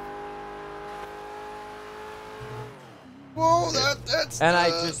 Whoa, that's. And I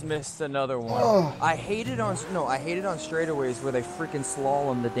just missed another one. Oh. I hated on straightaways where they freaking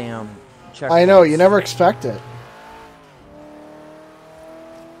slalom the damn checkpoints. I know, you never expect it.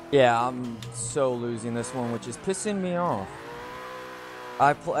 Yeah, I'm so losing this one, which is pissing me off.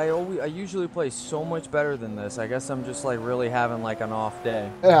 I usually play so much better than this. I guess I'm just like really having like an off day.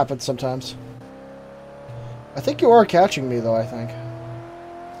 It happens sometimes. I think you are catching me though, I think.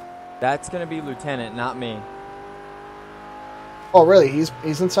 That's gonna be Lieutenant, not me. Oh really? He's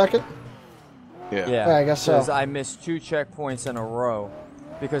in second? Yeah. I guess so. Because I missed 2 checkpoints in a row.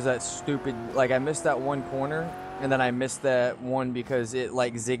 Because that stupid, like I missed that one corner, and then I missed that one because it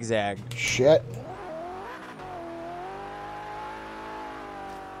like zigzagged. Shit.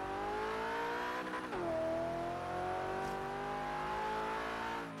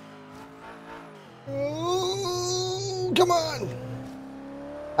 Oh, come on.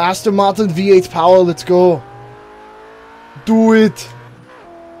 Aston Martin V8 power, let's go. Do it.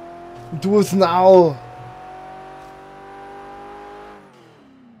 Do it now.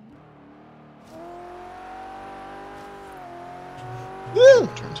 Woo.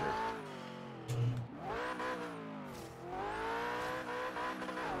 Turns here.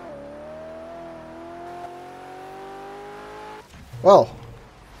 Well,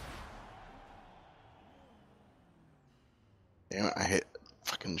 Damn it, I hit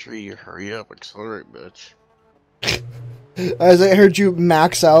fucking tree. Hurry up, accelerate, bitch. as I heard you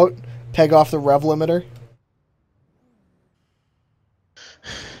max out, peg off the rev limiter.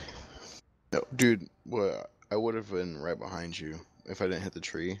 No, dude, well, I would have been right behind you if I didn't hit the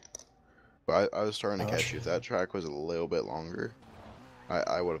tree. But I was starting to catch you. If that track was a little bit longer,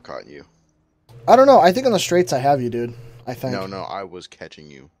 I would have caught you. I don't know. I think on the straights I have you, dude. I think. No, I was catching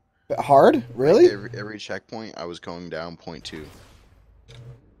you. Hard? Really? Every checkpoint, I was going down 0.2.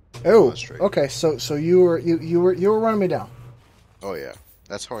 Oh, okay. So you were running me down. Oh yeah,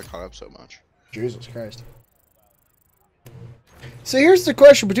 that's how I caught up so much. Jesus Christ. So here's the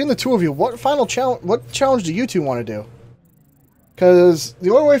question between the two of you: what challenge do you two want to do? Because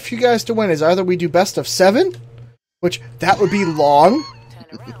the only way for you guys to win is either we do best of 7, which that would be long,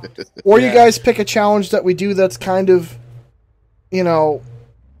 or you guys pick a challenge that we do that's kind of, you know,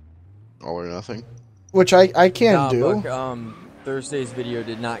 all or nothing. Which I can do. Buck, Thursday's video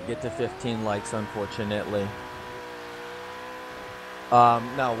did not get to 15 likes, unfortunately.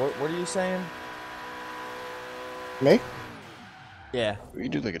 No, what are you saying? Me? Yeah. We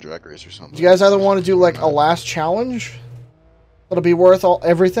could do like a drag race or something. Do you guys either want to do like a last challenge that'll be worth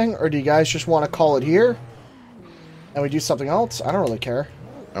everything, or do you guys just want to call it here and we do something else? I don't really care.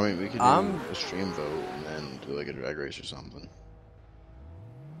 I mean, we could do a stream vote and then do like a drag race or something.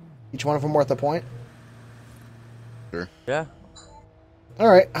 Each one of them worth a point? Sure. Yeah.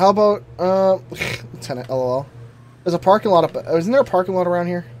 Alright, how about, Lieutenant, LOL. There's a parking lot isn't there a parking lot around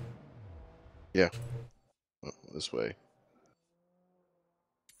here? Yeah. Oh, this way.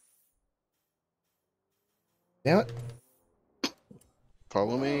 Damn it.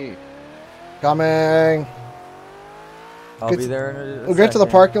 Follow me. Coming. I'll be there in a We'll get to the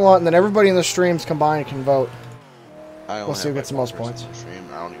second. parking lot, and then everybody in the streams combined can vote. We'll see who gets the most points. Stream.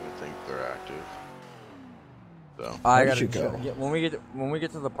 I don't even think they're active. So. I Where gotta did you go? check. When we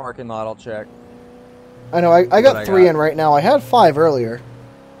get to the parking lot, I'll check. I know, I got 3 in right now. I had 5 earlier.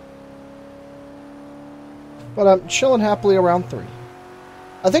 But I'm chilling happily around 3.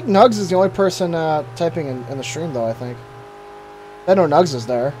 I think Nugs is the only person typing in the stream, though, I think. I know Nugs is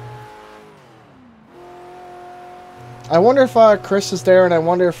there. I wonder if Chris is there, and I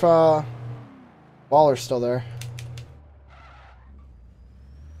wonder if Waller's still there.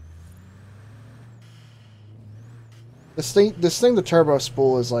 This thing, the turbo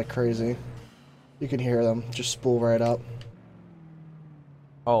spool is like crazy. You can hear them just spool right up.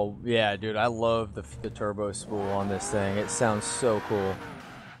 Oh yeah, dude, I love the turbo spool on this thing. It sounds so cool. A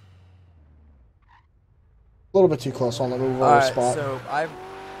little bit too close on the move over Alright, spot. so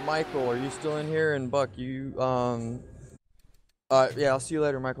Michael, are you still in here? And Buck, you yeah, I'll see you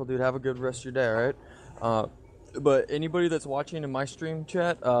later, Michael, dude. Have a good rest of your day, alright? But anybody that's watching in my stream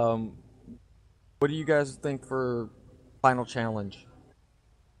chat, what do you guys think for final challenge?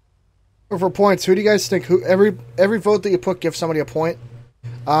 For points, who do you guys think? Who every vote that you put gives somebody a point.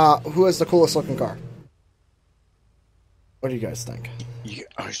 Who has the coolest looking car? What do you guys think? Yeah,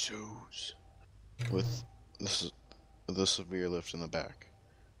 I choose with the severe lift in the back,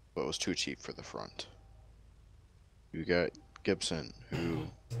 but it was too cheap for the front. You got Gibson, who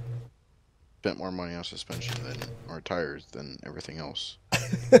spent more money on suspension or tires than everything else.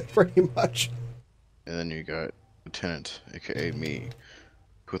 Pretty much. And then you got Lieutenant, aka me,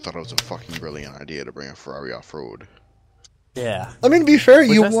 who thought it was a fucking brilliant idea to bring a Ferrari off-road. Yeah. I mean, to be fair, Which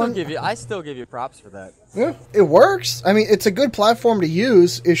you I still won. I still give you props for that. Yeah, it works. I mean, it's a good platform to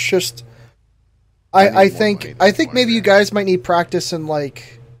use. It's just, I I need more money think than maybe you $20,000. guys might need practice in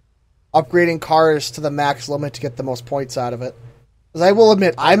like upgrading cars to the max limit to get the most points out of it. Because I will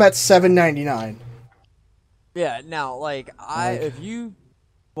admit, I'm at 799. Yeah. Now, like if you,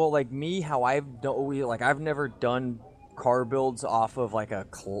 well, like me, how I've done, I've never done car builds off of like a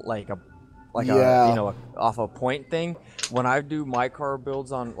Yeah. off a point thing. When I do my car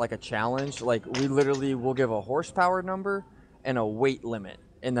builds on like a challenge, like we literally will give a horsepower number and a weight limit,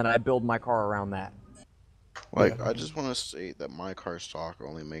 and then I build my car around that. Like, I just want to say that my car stock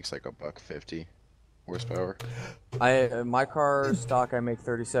only makes like $150 horsepower. My car stock, I make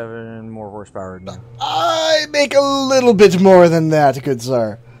 37 more horsepower than you. I make a little bit more than that, good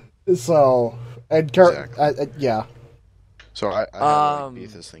sir. So, and Exactly. yeah. So I have to like,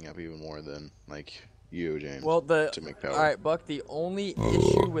 beef this thing up even more than like you, James. Well, to make power. all right, Buck. The only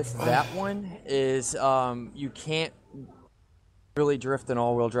issue with that one is you can't really drift an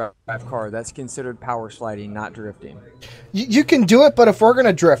all-wheel drive car. That's considered power sliding, not drifting. You can do it, but if we're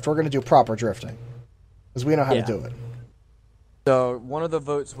gonna drift, we're gonna do proper drifting, because we know how to Yeah. do it. So one of the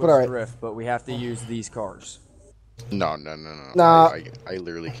votes was But all right. drift, but we have to use these cars. No. Nah. I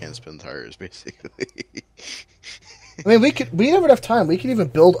literally can't spin tires, basically. I mean, we have enough time. We could even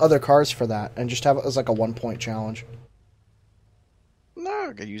build other cars for that and just have it as like a 1-point challenge. No,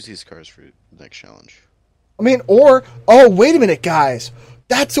 I could use these cars for the next challenge. I mean, wait a minute, guys.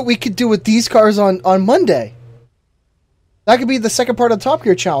 That's what we could do with these cars on Monday. That could be the second part of the Top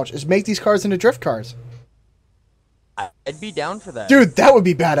Gear challenge, is make these cars into drift cars. I'd be down for that. Dude, that would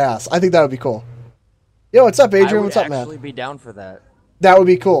be badass. I think that would be cool. Yo, what's up, Adrian? What's up, man? I would actually be down for that. That would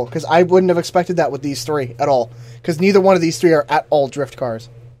be cool, because I wouldn't have expected that with these three at all. Because neither one of these three are at all drift cars.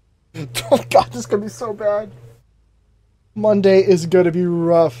 Oh, God, this is going to be so bad. Monday is going to be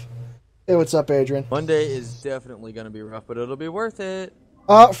rough. Hey, what's up, Adrian? Monday is definitely going to be rough, but it'll be worth it.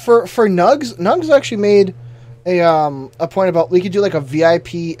 For Nugs actually made a point about we could do like a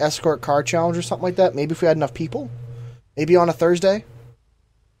VIP escort car challenge or something like that. Maybe if we had enough people. Maybe on a Thursday.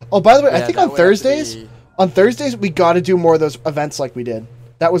 Oh, by the way, I think on Thursdays we got to do more of those events like we did.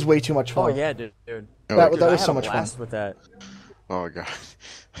 That was way too much fun. Oh yeah, dude. That Dude, was I so had a much fun. blast with that. Oh god,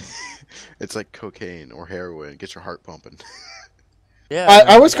 it's like cocaine or heroin. Get your heart pumping. Yeah.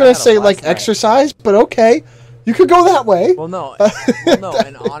 I was gonna had a say blast like with that. exercise, but okay, you could go that way. Well, no,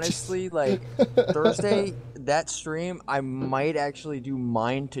 and honestly, like Thursday, that stream, I might actually do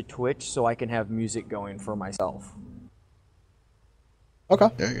mine to Twitch so I can have music going for myself. Okay.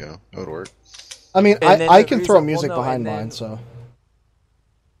 There you go. That would work. I mean, And then I the can reason- throw well, music no, behind and then- mine, so.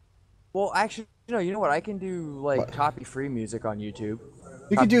 Well, actually, you know what? I can do like What? copy-free music on YouTube.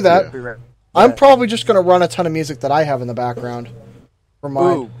 You could do that. Copyright- I'm Yeah. probably just gonna run a ton of music that I have in the background for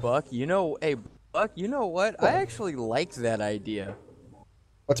mine. Ooh, Buck, Buck, you know what? I actually liked that idea.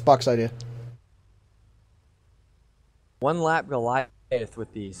 What's Buck's idea? One lap Goliath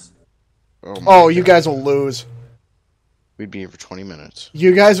with these. Oh, my Oh, you God. guys will lose. We'd be here for 20 minutes.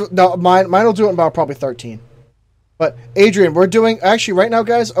 You guys, no, mine will do it in about probably 13. But Adrian, we're doing actually right now,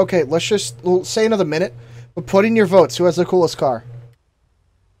 guys. Okay, we'll say another minute. But put in your votes. Who has the coolest car?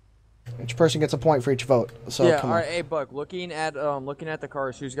 Each person gets a point for each vote. So Yeah, come all on. right, hey Buck, looking at the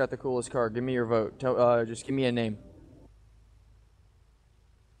cars, who's got the coolest car? Give me your vote. Just give me a name.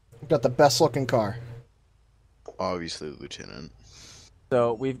 We've got the best looking car. Obviously, Lieutenant.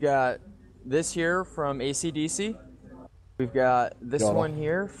 So we've got this here from AC/DC. We've got this Got it. one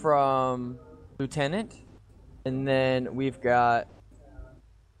here from Lieutenant, and then we've got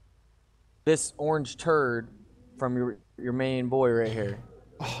this orange turd from your main boy right here.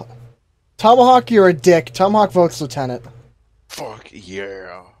 Tomahawk, you're a dick. Tomahawk votes lieutenant. Fuck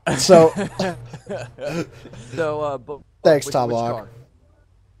yeah. So So, but Thanks, which Tomahawk. car?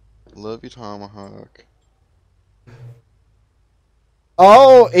 Love you, Tomahawk.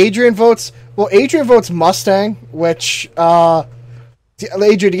 oh, Adrian votes. Well, Adrian votes Mustang, which Adrian,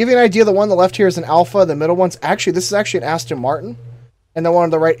 to give you an idea, the one on the left here is an Alpha. The middle one's this is actually an Aston Martin, and the one on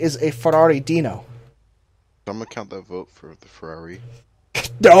the right is a Ferrari Dino. So I'm gonna count that vote for the Ferrari.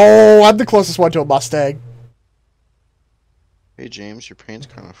 No, I'm the closest one to a Mustang. Hey James, your paint's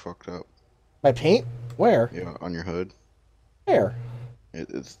kind of fucked up. My paint? Where? Yeah, on your hood. Where?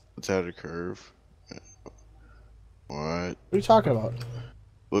 It's at a curve. What? What are you talking about?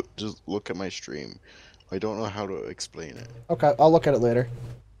 Just look at my stream. I don't know how to explain it, Okay, I'll look at it later.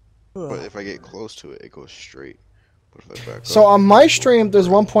 but if I get close to it, it goes straight. But if I back So up, on my stream, there's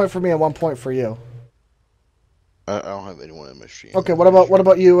 1 point for me and 1 point for you. I don't have anyone in my stream. Okay, what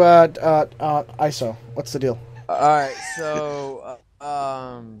about you, ISO? What's the deal? All right, so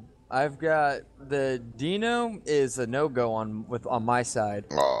I've got the Dino is a no go on my side.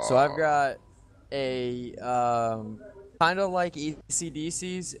 So I've Aw. got a kind of like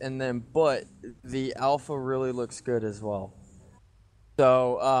ECDC's, and then but the Alpha really looks good as well.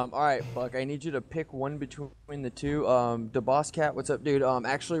 So, all right, Buck, I need you to pick one between the two. The Boss Cat, what's up, dude?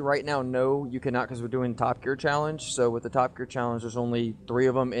 Actually, right now, no, you cannot because we're doing Top Gear Challenge. So with the Top Gear Challenge, there's only 3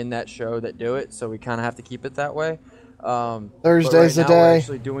 of them in that show that do it. So we kind of have to keep it that way. But right Thursday's the now, we're day.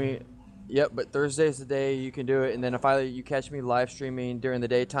 actually doing. Yep, but Thursday's the day you can do it, and then if you catch me live streaming during the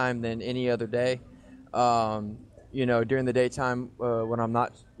daytime, then any other day. During the daytime when I'm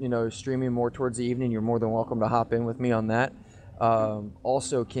not, streaming more towards the evening, you're more than welcome to hop in with me on that.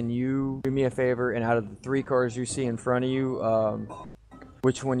 Also, can you do me a favor, and out of the 3 cars you see in front of you,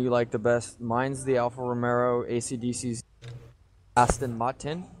 which one you like the best? Mine's the Alfa Romero, ACDC's Aston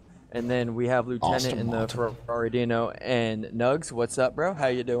Martin, and then we have Lieutenant Aston in the Martin. Ferrari Dino. And Nugs, what's up, bro? How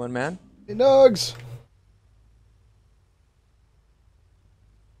you doing, man? Hey, Nugs.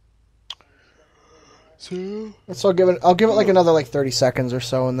 So, So I'll give it like another like 30 seconds or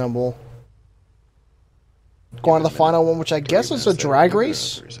so, and then we'll go on to the final one, which I guess is a drag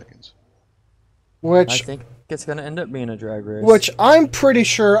race. 30 seconds. I Which think it's gonna end up being a drag race. which I'm pretty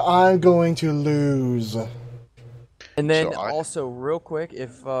sure I'm going to lose. And then So also, real quick,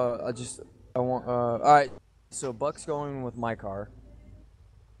 if all right. So Buck's going with my car.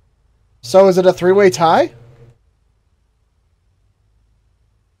 So is it a 3-way tie?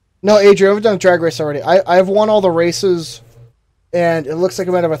 No, Adrian, I've done a drag race already. I've won all the races, and it looks like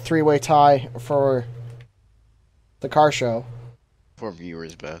I might have a 3-way tie for the car show. For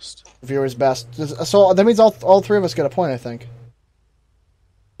viewers best. Viewers best. So that means all 3 of us get a point, I think.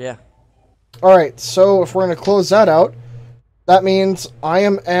 Yeah. All right, so if we're going to close that out, that means I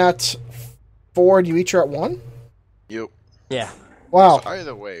am at 4, and you each are at 1? Yep. Yeah. Wow. So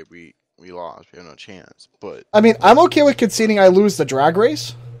either way, we lost. We have no chance. But I mean, I'm okay with conceding I lose the drag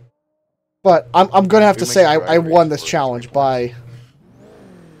race, but I'm going to have to say I won this challenge by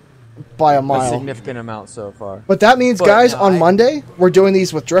a A mile. significant amount so far. But that means, But, guys, no, on Monday, we're doing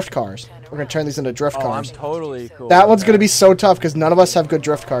these with drift cars. We're going to turn these into drift Oh, I'm cars. totally cool. That with one's going to be so tough because none of us have good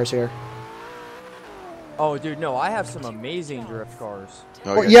drift cars here. Oh, dude, no, I have some amazing drift cars.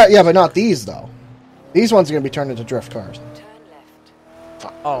 no, Well, yeah, but not these, though. These ones are going to be turned into drift cars. Turn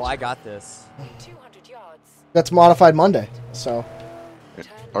left. Oh, I got this. 200 yards. That's modified Monday, so...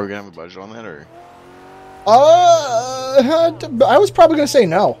 Are we gonna have a budget on that, or I was probably going to say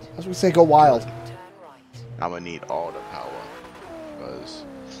no. I was going to say go wild. Turn right. I'm gonna need all the power? Because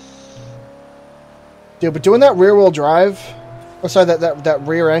Dude, but doing that rear-wheel drive... Oh, sorry, that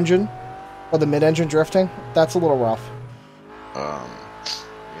rear engine, or the mid-engine drifting, that's a little rough. yeah.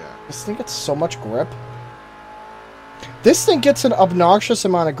 This thing gets so much grip. This thing gets an obnoxious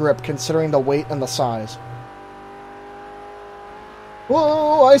amount of grip considering the weight and the size.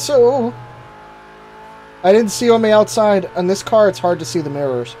 Whoa, ISO! I didn't see on the outside. On this car, it's hard to see the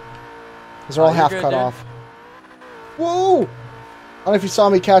mirrors. Because they're all Oh, you're half good, cut dude. off. Whoa! I don't know if you saw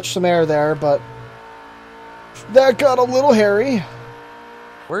me catch some air there, but... that got a little hairy.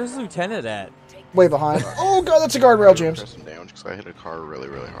 Where's Lieutenant at? Way behind. Oh god, that's a guardrail, James. Press some damage because I hit a car really,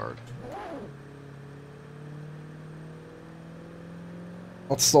 really hard.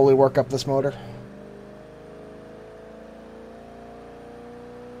 Let's slowly work up this motor.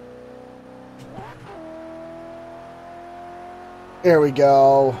 There we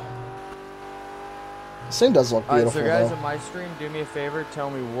go. This thing does look Alright, beautiful, so guys, though. on my stream, do me a favor. Tell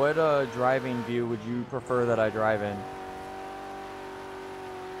me what driving view would you prefer that I drive in?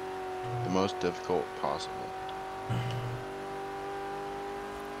 The most difficult possible.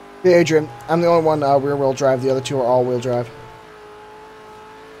 Yeah, Adrian, I'm the only one rear-wheel drive. The other 2 are all-wheel drive.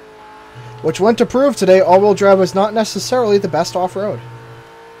 Which went to prove today all-wheel drive is not necessarily the best off-road.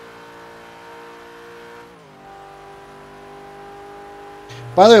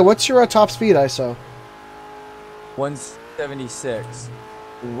 By the way, what's your top speed ISO? 176.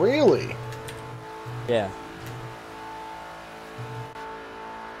 Really? Yeah.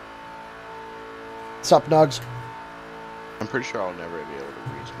 What's up, Nugs? I'm pretty sure I'll never be able to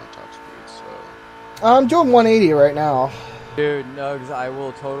reach my top speed, so I'm doing 180 right now. Dude, Nugs, I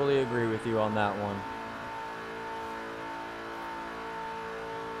will totally agree with you on that one.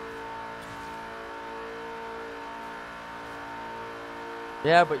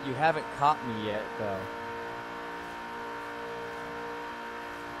 Yeah, but you haven't caught me yet, though.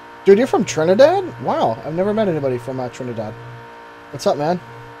 Dude, you're from Trinidad? Wow, I've never met anybody from Trinidad. What's up, man?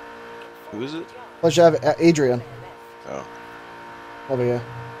 who is it? Pleasure to have Adrian Oh, over here.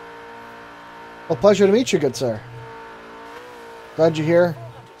 Well, pleasure to meet you, good sir. Glad you're here.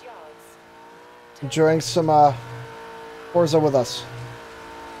 400 yards. Enjoying some Forza with us.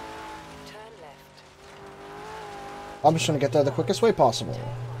 Turn left. I'm just trying to get there the quickest way possible. Turn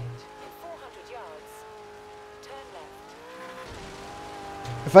right. In 400 yards. Turn left.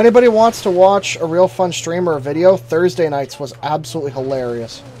 If anybody wants to watch a real fun stream or a video, Thursday nights was absolutely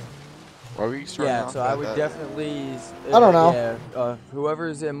hilarious. Why were you starting Yeah, off so by I would that? definitely. I don't know. Yeah,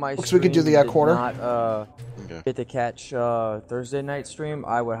 whoever's in my Looks stream we could do the did quarter. not Okay. get to catch Thursday night stream.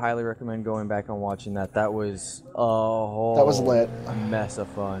 I would highly recommend going back and watching that. That was a whole That was lit. mess of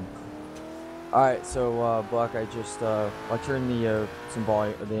fun. All right, so Buck, I just I turned the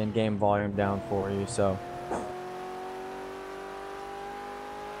the in-game volume down for you. So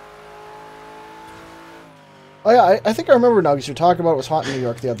Oh yeah, I think I remember now because you were talking about it was hot in New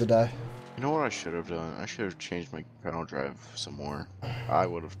York the other day. You know what I should have done? I should have changed my pedal drive some more. I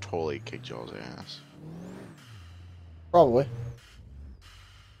would have totally kicked y'all's ass. Probably.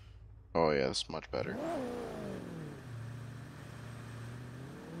 Oh yeah, that's much better.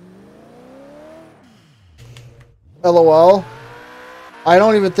 LOL. I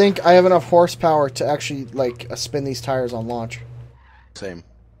don't even think I have enough horsepower to actually like spin these tires on launch. Same.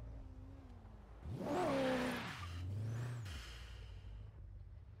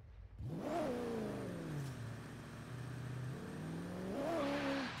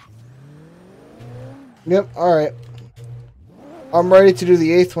 Yep. All right. I'm ready to do the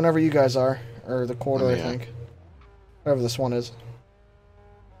 8th whenever you guys are, or the quarter, I Yeah. think. Whatever this one is.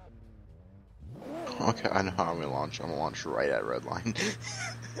 Okay, I know how I'm gonna launch. I'm gonna launch right at red line.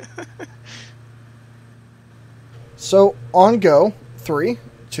 So on go. 3,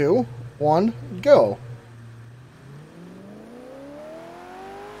 2, 1, go.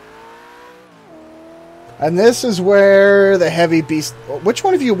 And this is where the heavy beast. Which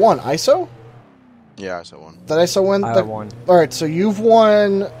one of you won? ISO? Yeah, I saw one. Did ISO win? I won. All right, so you've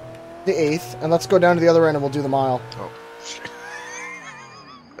won the 8th, and let's go down to the other end and we'll do the mile. Oh, shit.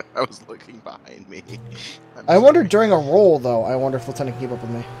 I was looking behind me. I wonder during a roll, though, I wonder if Lieutenant can keep up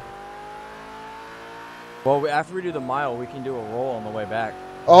with me. Well, after we do the mile, we can do a roll on the way back.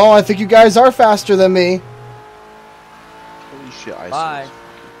 Oh, I think you guys are faster than me. Holy shit, ISO Bye. is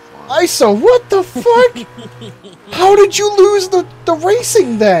fucking flying. ISO, what the fuck? How did you lose the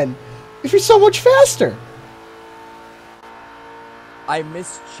racing then? If you're so much faster. I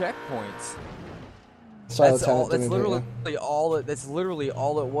missed checkpoints. Sorry, That's all. Lieutenant, That's didn't mean to literally all. That's literally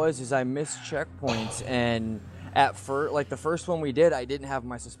all it was. Is I missed checkpoints, and at first, like the first one we did, I didn't have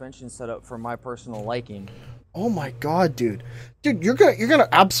my suspension set up for my personal liking. Oh my god, dude. Dude, you're gonna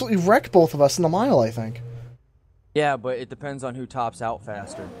absolutely wreck both of us in the mile, I think. Yeah, but it depends on who tops out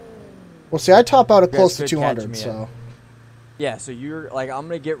faster. Well, see, I top out at You close guys to could catch 200, me so... Yeah, so you're like I'm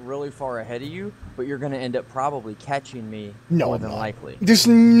gonna get really far ahead of you, but you're gonna end up probably catching me No, more I'm than not. likely. There's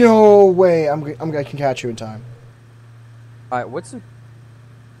no way I can catch you in time. All right, what's the?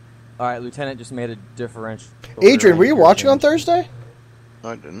 All right, Lieutenant just made a differential. Adrian, were you watching on Thursday? No,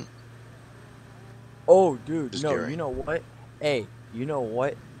 I didn't. Oh, dude, Just no. Gary. You know what? Hey, you know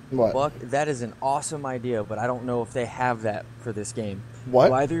what? What? Buck, that is an awesome idea, but I don't know if they have that for this game. What?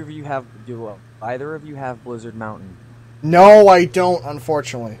 Do either of you have Blizzard Mountain? No, I don't,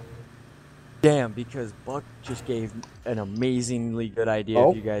 unfortunately. Damn, because Buck just gave an amazingly good idea Oh.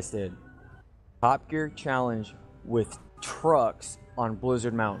 if you guys did. Top Gear Challenge with trucks on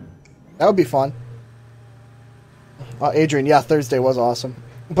Blizzard Mountain. That would be fun. Adrian, yeah, Thursday was awesome.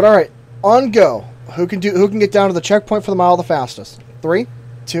 But all right, on go. Who can get down to the checkpoint for the mile the fastest? 3,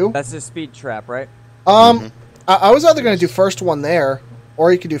 2. That's the speed trap, right? I was either going to do first one there,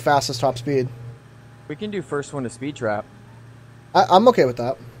 or you could do fastest top speed. We can do first one to speed trap. I'm okay with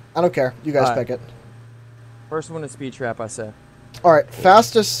that. I don't care. You guys All right. pick it. First one to speed trap, I say. All right,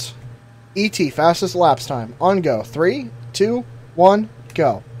 fastest fastest laps time. On go. 3, 2, 1,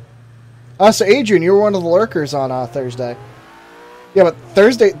 go. So Adrian, you were one of the lurkers on Thursday. Yeah, but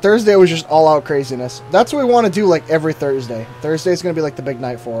Thursday was just all out craziness. That's what we want to do like every Thursday. Thursday's going to be like the big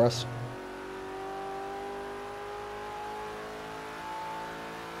night for us.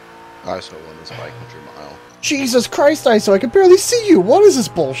 ISO won this bike country mile. Jesus Christ, ISO, I can barely see you. What is this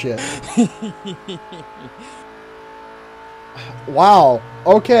bullshit? Wow.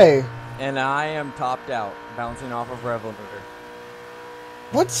 Okay. And I am topped out, bouncing off of Rev Limiter.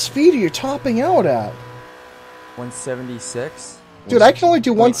 What speed are you topping out at? 176. Dude, I can only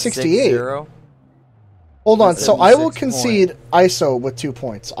do 168. 160. Hold on, so I will 176 concede ISO with 2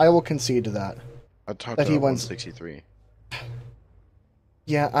 points. I will concede to that. I topped That out he at wins. 163.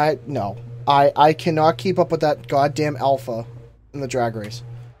 Yeah, I cannot keep up with that goddamn alpha in the drag race.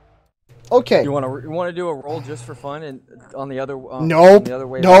 Okay. You want to do a roll just for fun and on the other Nope. on the other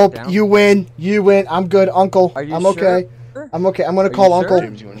way Nope. back down? You win. You win. I'm good, Uncle. Are you I'm sure? okay. I'm okay. I'm gonna Are call you Uncle. sure?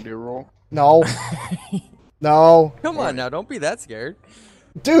 James, you want to do a roll? No. No. Come on now, don't be that scared.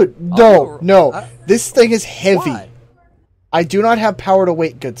 Dude, I'll no. This thing is heavy. Why? I do not have power to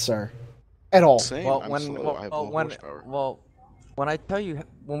weight, good sir. At all. Same. Well, I'm slow. I have low horsepower. When I tell you,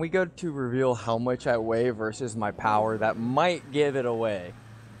 when we go to reveal how much I weigh versus my power, that might give it away.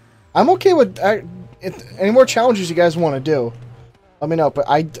 I'm okay with any more challenges you guys want to do. Let me know, but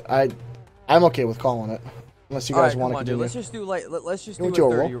I'm okay with calling it. Unless you guys want to continue. Let's just do let's just do a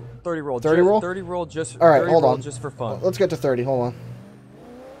 30 roll. 30 roll? 30 roll just all right, 30 hold roll on. just for fun. Let's get to 30. Hold on.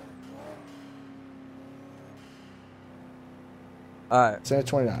 All right. Say at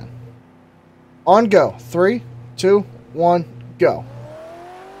 29. On go. 3, 2, 1, go.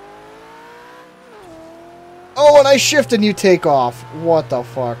 Oh, and I shift and you take off. What the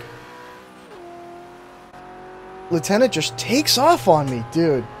fuck? Lieutenant just takes off on me,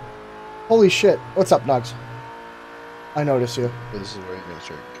 dude. Holy shit. What's up, Nugs? I notice you. This is where you're going to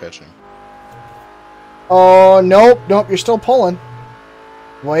start catching. Oh, nope. You're still pulling.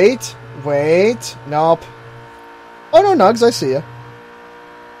 Wait. Nope. Oh, no, Nugs, I see you.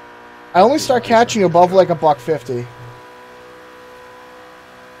 I only start catching above like $150.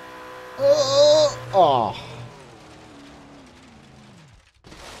 Oh.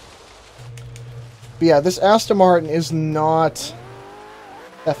 But yeah, this Aston Martin is not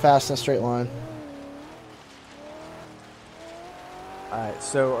that fast in a straight line. Alright,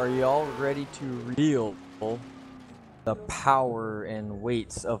 so are you all ready to reveal the power and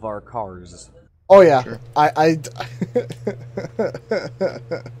weights of our cars? Oh yeah, sure. I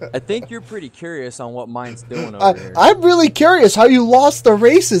think you're pretty curious on what mine's doing over here. I'm really curious how you lost the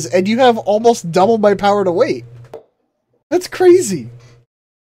races and you have almost double my power to weight. That's crazy.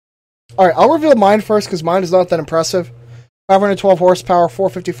 Alright, I'll reveal mine first because mine is not that impressive. 512 horsepower,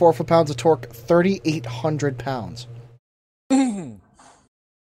 454 foot-pounds of torque, 3,800 pounds.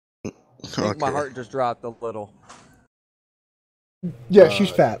 I think my heart just dropped a little. Yeah, she's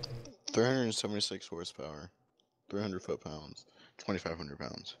fat. 376 horsepower, 300 foot-pounds, 2,500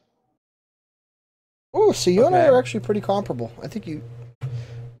 pounds. Oh, so you and I are actually pretty comparable. I think you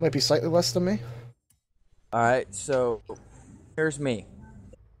might be slightly less than me. Alright, so here's me.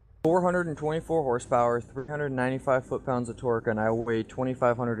 424 horsepower, 395 foot-pounds of torque, and I weigh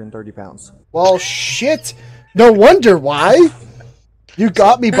 2,530 pounds. Well, shit. No wonder why. You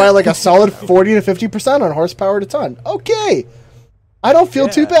got me by like a solid 40 to 50% on horsepower to ton. Okay. I don't feel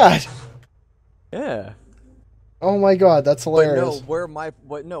too bad. Yeah. Oh my god, that's hilarious. But where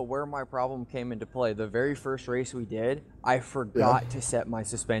my problem came into play, the very first race we did, I forgot to set my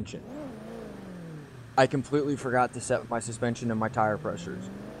suspension. I completely forgot to set my suspension and my tire pressures.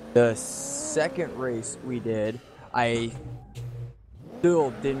 The second race we did, I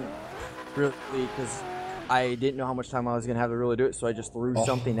still didn't really, because I didn't know how much time I was going to have to really do it, so I just threw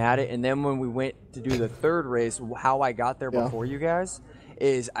something at it. And then when we went to do the third race, how I got there before you guys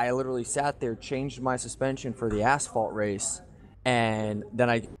is I literally sat there, changed my suspension for the asphalt race, and then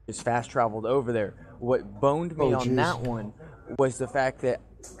I just fast traveled over there. What boned me on that one was the fact that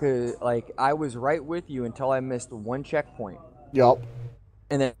I was right with you until I missed one checkpoint. Yup.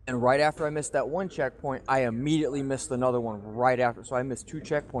 And then right after I missed that one checkpoint, I immediately missed another one right after. So I missed 2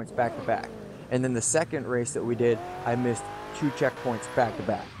 checkpoints back to back. And then the second race that we did, I missed 2 checkpoints back to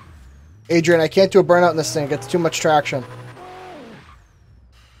back. Adrian, I can't do a burnout in this thing. It gets too much traction.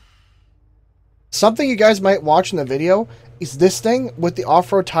 Something you guys might watch in the video is this thing with the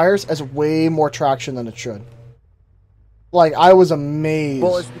off-road tires has way more traction than it should. Like, I was amazed.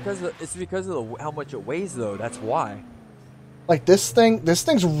 Well, it's because of how much it weighs, though. That's why. Like, this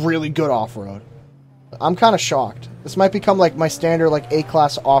thing's really good off-road. I'm kind of shocked. This might become, like, my standard, like,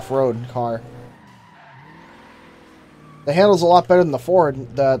 A-class off-road car. The handle's a lot better than the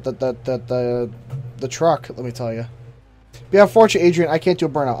Ford, the truck, let me tell you. But yeah, unfortunately, Adrian, I can't do a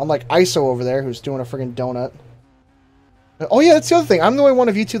burnout. Unlike ISO over there, who's doing a friggin' donut. Oh, yeah, that's the other thing. I'm the only one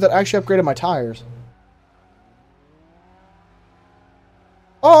of you two that actually upgraded my tires.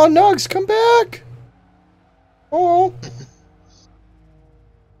 Oh, Nugs, come back! Oh.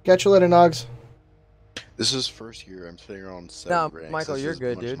 Catch you later, Nugs. This is first year. I'm sitting around 7 ranks. Michael, you're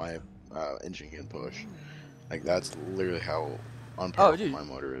good, dude. My engine can push. Like, that's literally how unpowerful my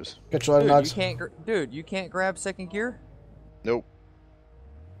motor is. Catch you later, Nugs. You can't grab second gear? Nope.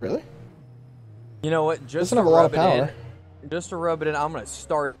 Really? You know what? Doesn't have a lot of power. Just to rub it in, I'm going to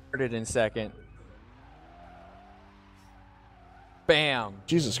start it in second. Bam.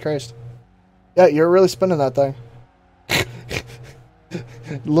 Jesus Christ. Yeah, you're really spinning that thing.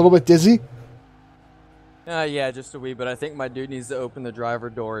 A little bit dizzy? Yeah, just a wee bit. I think my dude needs to open the driver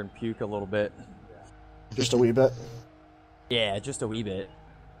door and puke a little bit. Just a wee bit? Yeah, just a wee bit.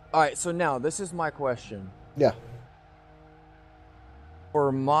 Alright, so now, this is my question. Yeah.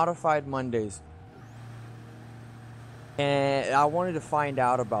 For Modified Mondays, and I wanted to find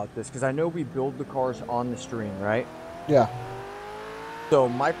out about this, because I know we build the cars on the stream, right? Yeah. So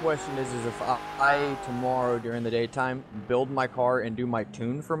my question is if I tomorrow during the daytime build my car and do my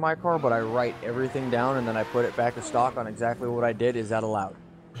tune for my car, but I write everything down and then I put it back to stock on exactly what I did, is that allowed?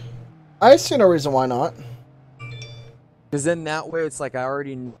 I see no reason why not. Because then that way it's like I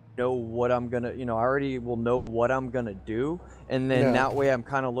already know what I'm gonna, I already will know what I'm gonna do, and then that way I'm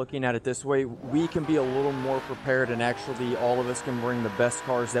kind of looking at it this way. We can be a little more prepared, and actually all of us can bring the best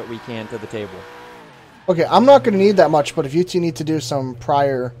cars that we can to the table. Okay, I'm not going to need that much, but if you two need to do some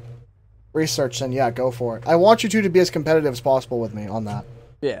prior research, then yeah, go for it. I want you two to be as competitive as possible with me on that.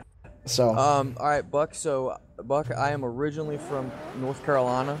 Yeah. So. All right, Buck. So, Buck, I am originally from North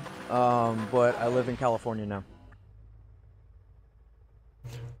Carolina, but I live in California now.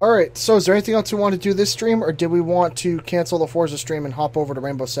 All right. So, is there anything else we want to do this stream, or did we want to cancel the Forza stream and hop over to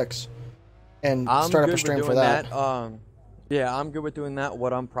Rainbow Six and start up a stream for that? Yeah, I'm good with doing that.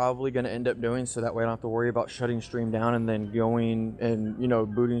 What I'm probably going to end up doing, so that way I don't have to worry about shutting stream down and then going and,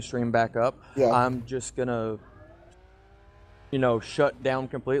 booting stream back up. Yeah. I'm just going to, shut down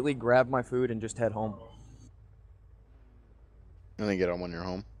completely, grab my food, and just head home. And then get on when you're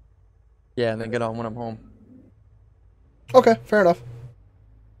home? Yeah, and then get on when I'm home. Okay, fair enough.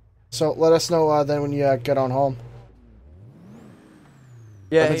 So let us know then when you get on home.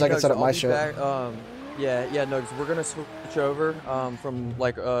 Yeah, that means I can set up my shit. Back, no, because we're gonna switch over from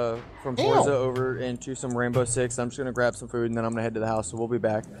Forza over into some Rainbow Six. I'm just gonna grab some food and then I'm gonna head to the house. So we'll be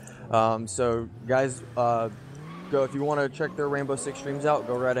back. So guys, go if you want to check their Rainbow Six streams out.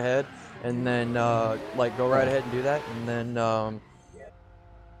 Go right ahead, and then go right ahead and do that, and then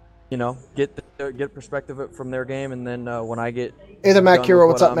get perspective from their game, and then when I get hey there, Matt Kiro,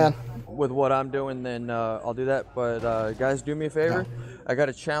 what's up, man? With what I'm doing, then I'll do that. But guys, do me a favor. Yeah. I got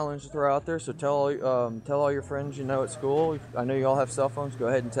a challenge to throw out there, so tell all your friends at school. I know you all have cell phones. Go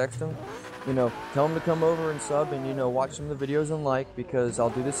ahead and text them. Tell them to come over and sub and watch some of the videos and because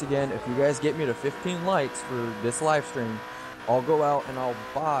I'll do this again. If you guys get me to 15 likes for this live stream, I'll go out and I'll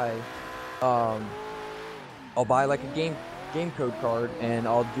buy like a game code card, and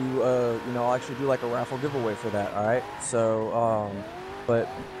I'll do I'll actually do like a raffle giveaway for that. All right. So but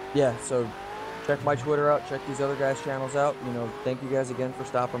yeah, so check my Twitter out, check these other guys' channels out. Thank you guys again for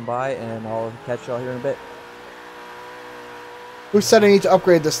stopping by, and I'll catch y'all here in a bit. Who said I need to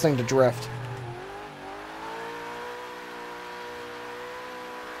upgrade this thing to drift?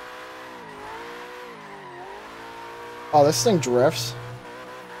 Oh, this thing drifts.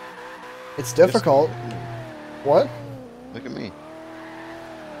 It's difficult. What? Look at me.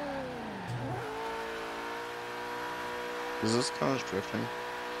 Is this count as drifting?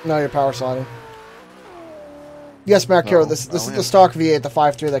 No, you're power sliding. Yes, Matt Carroll, this is the stock V8, the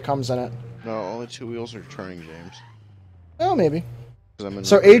 5.3 that comes in it. No, only two wheels are turning, James. Oh, maybe.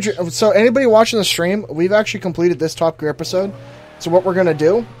 So Adrian, so anybody watching the stream, we've actually completed this Top Gear episode. So what we're going to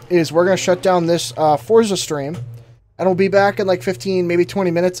do is we're going to shut down this Forza stream, and we'll be back in like 15, maybe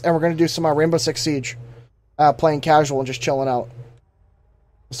 20 minutes, and we're going to do some Rainbow Six Siege, playing casual and just chilling out.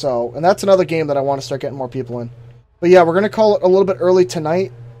 So, and that's another game that I want to start getting more people in. But yeah, we're going to call it a little bit early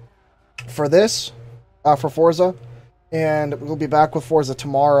tonight for this, for Forza, and we'll be back with Forza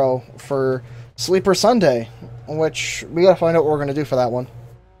tomorrow for Sleeper Sunday, which we got to find out what we're going to do for that one.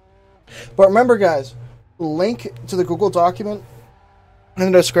 But remember, guys, link to the Google document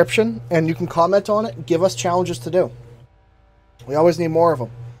in the description, and you can comment on it and give us challenges to do. We always need more of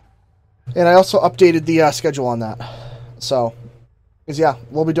them. And I also updated the schedule on that. So, because yeah,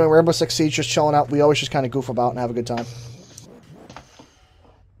 we'll be doing Rainbow Six Siege, just chilling out. We always just kind of goof about and have a good time.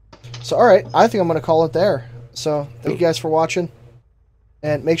 So, alright, I think I'm going to call it there. So, thank you guys for watching.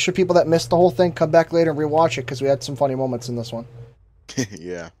 And make sure people that missed the whole thing come back later and rewatch it, because we had some funny moments in this one.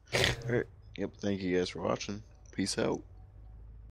 Yeah. All right. Yep, thank you guys for watching. Peace out.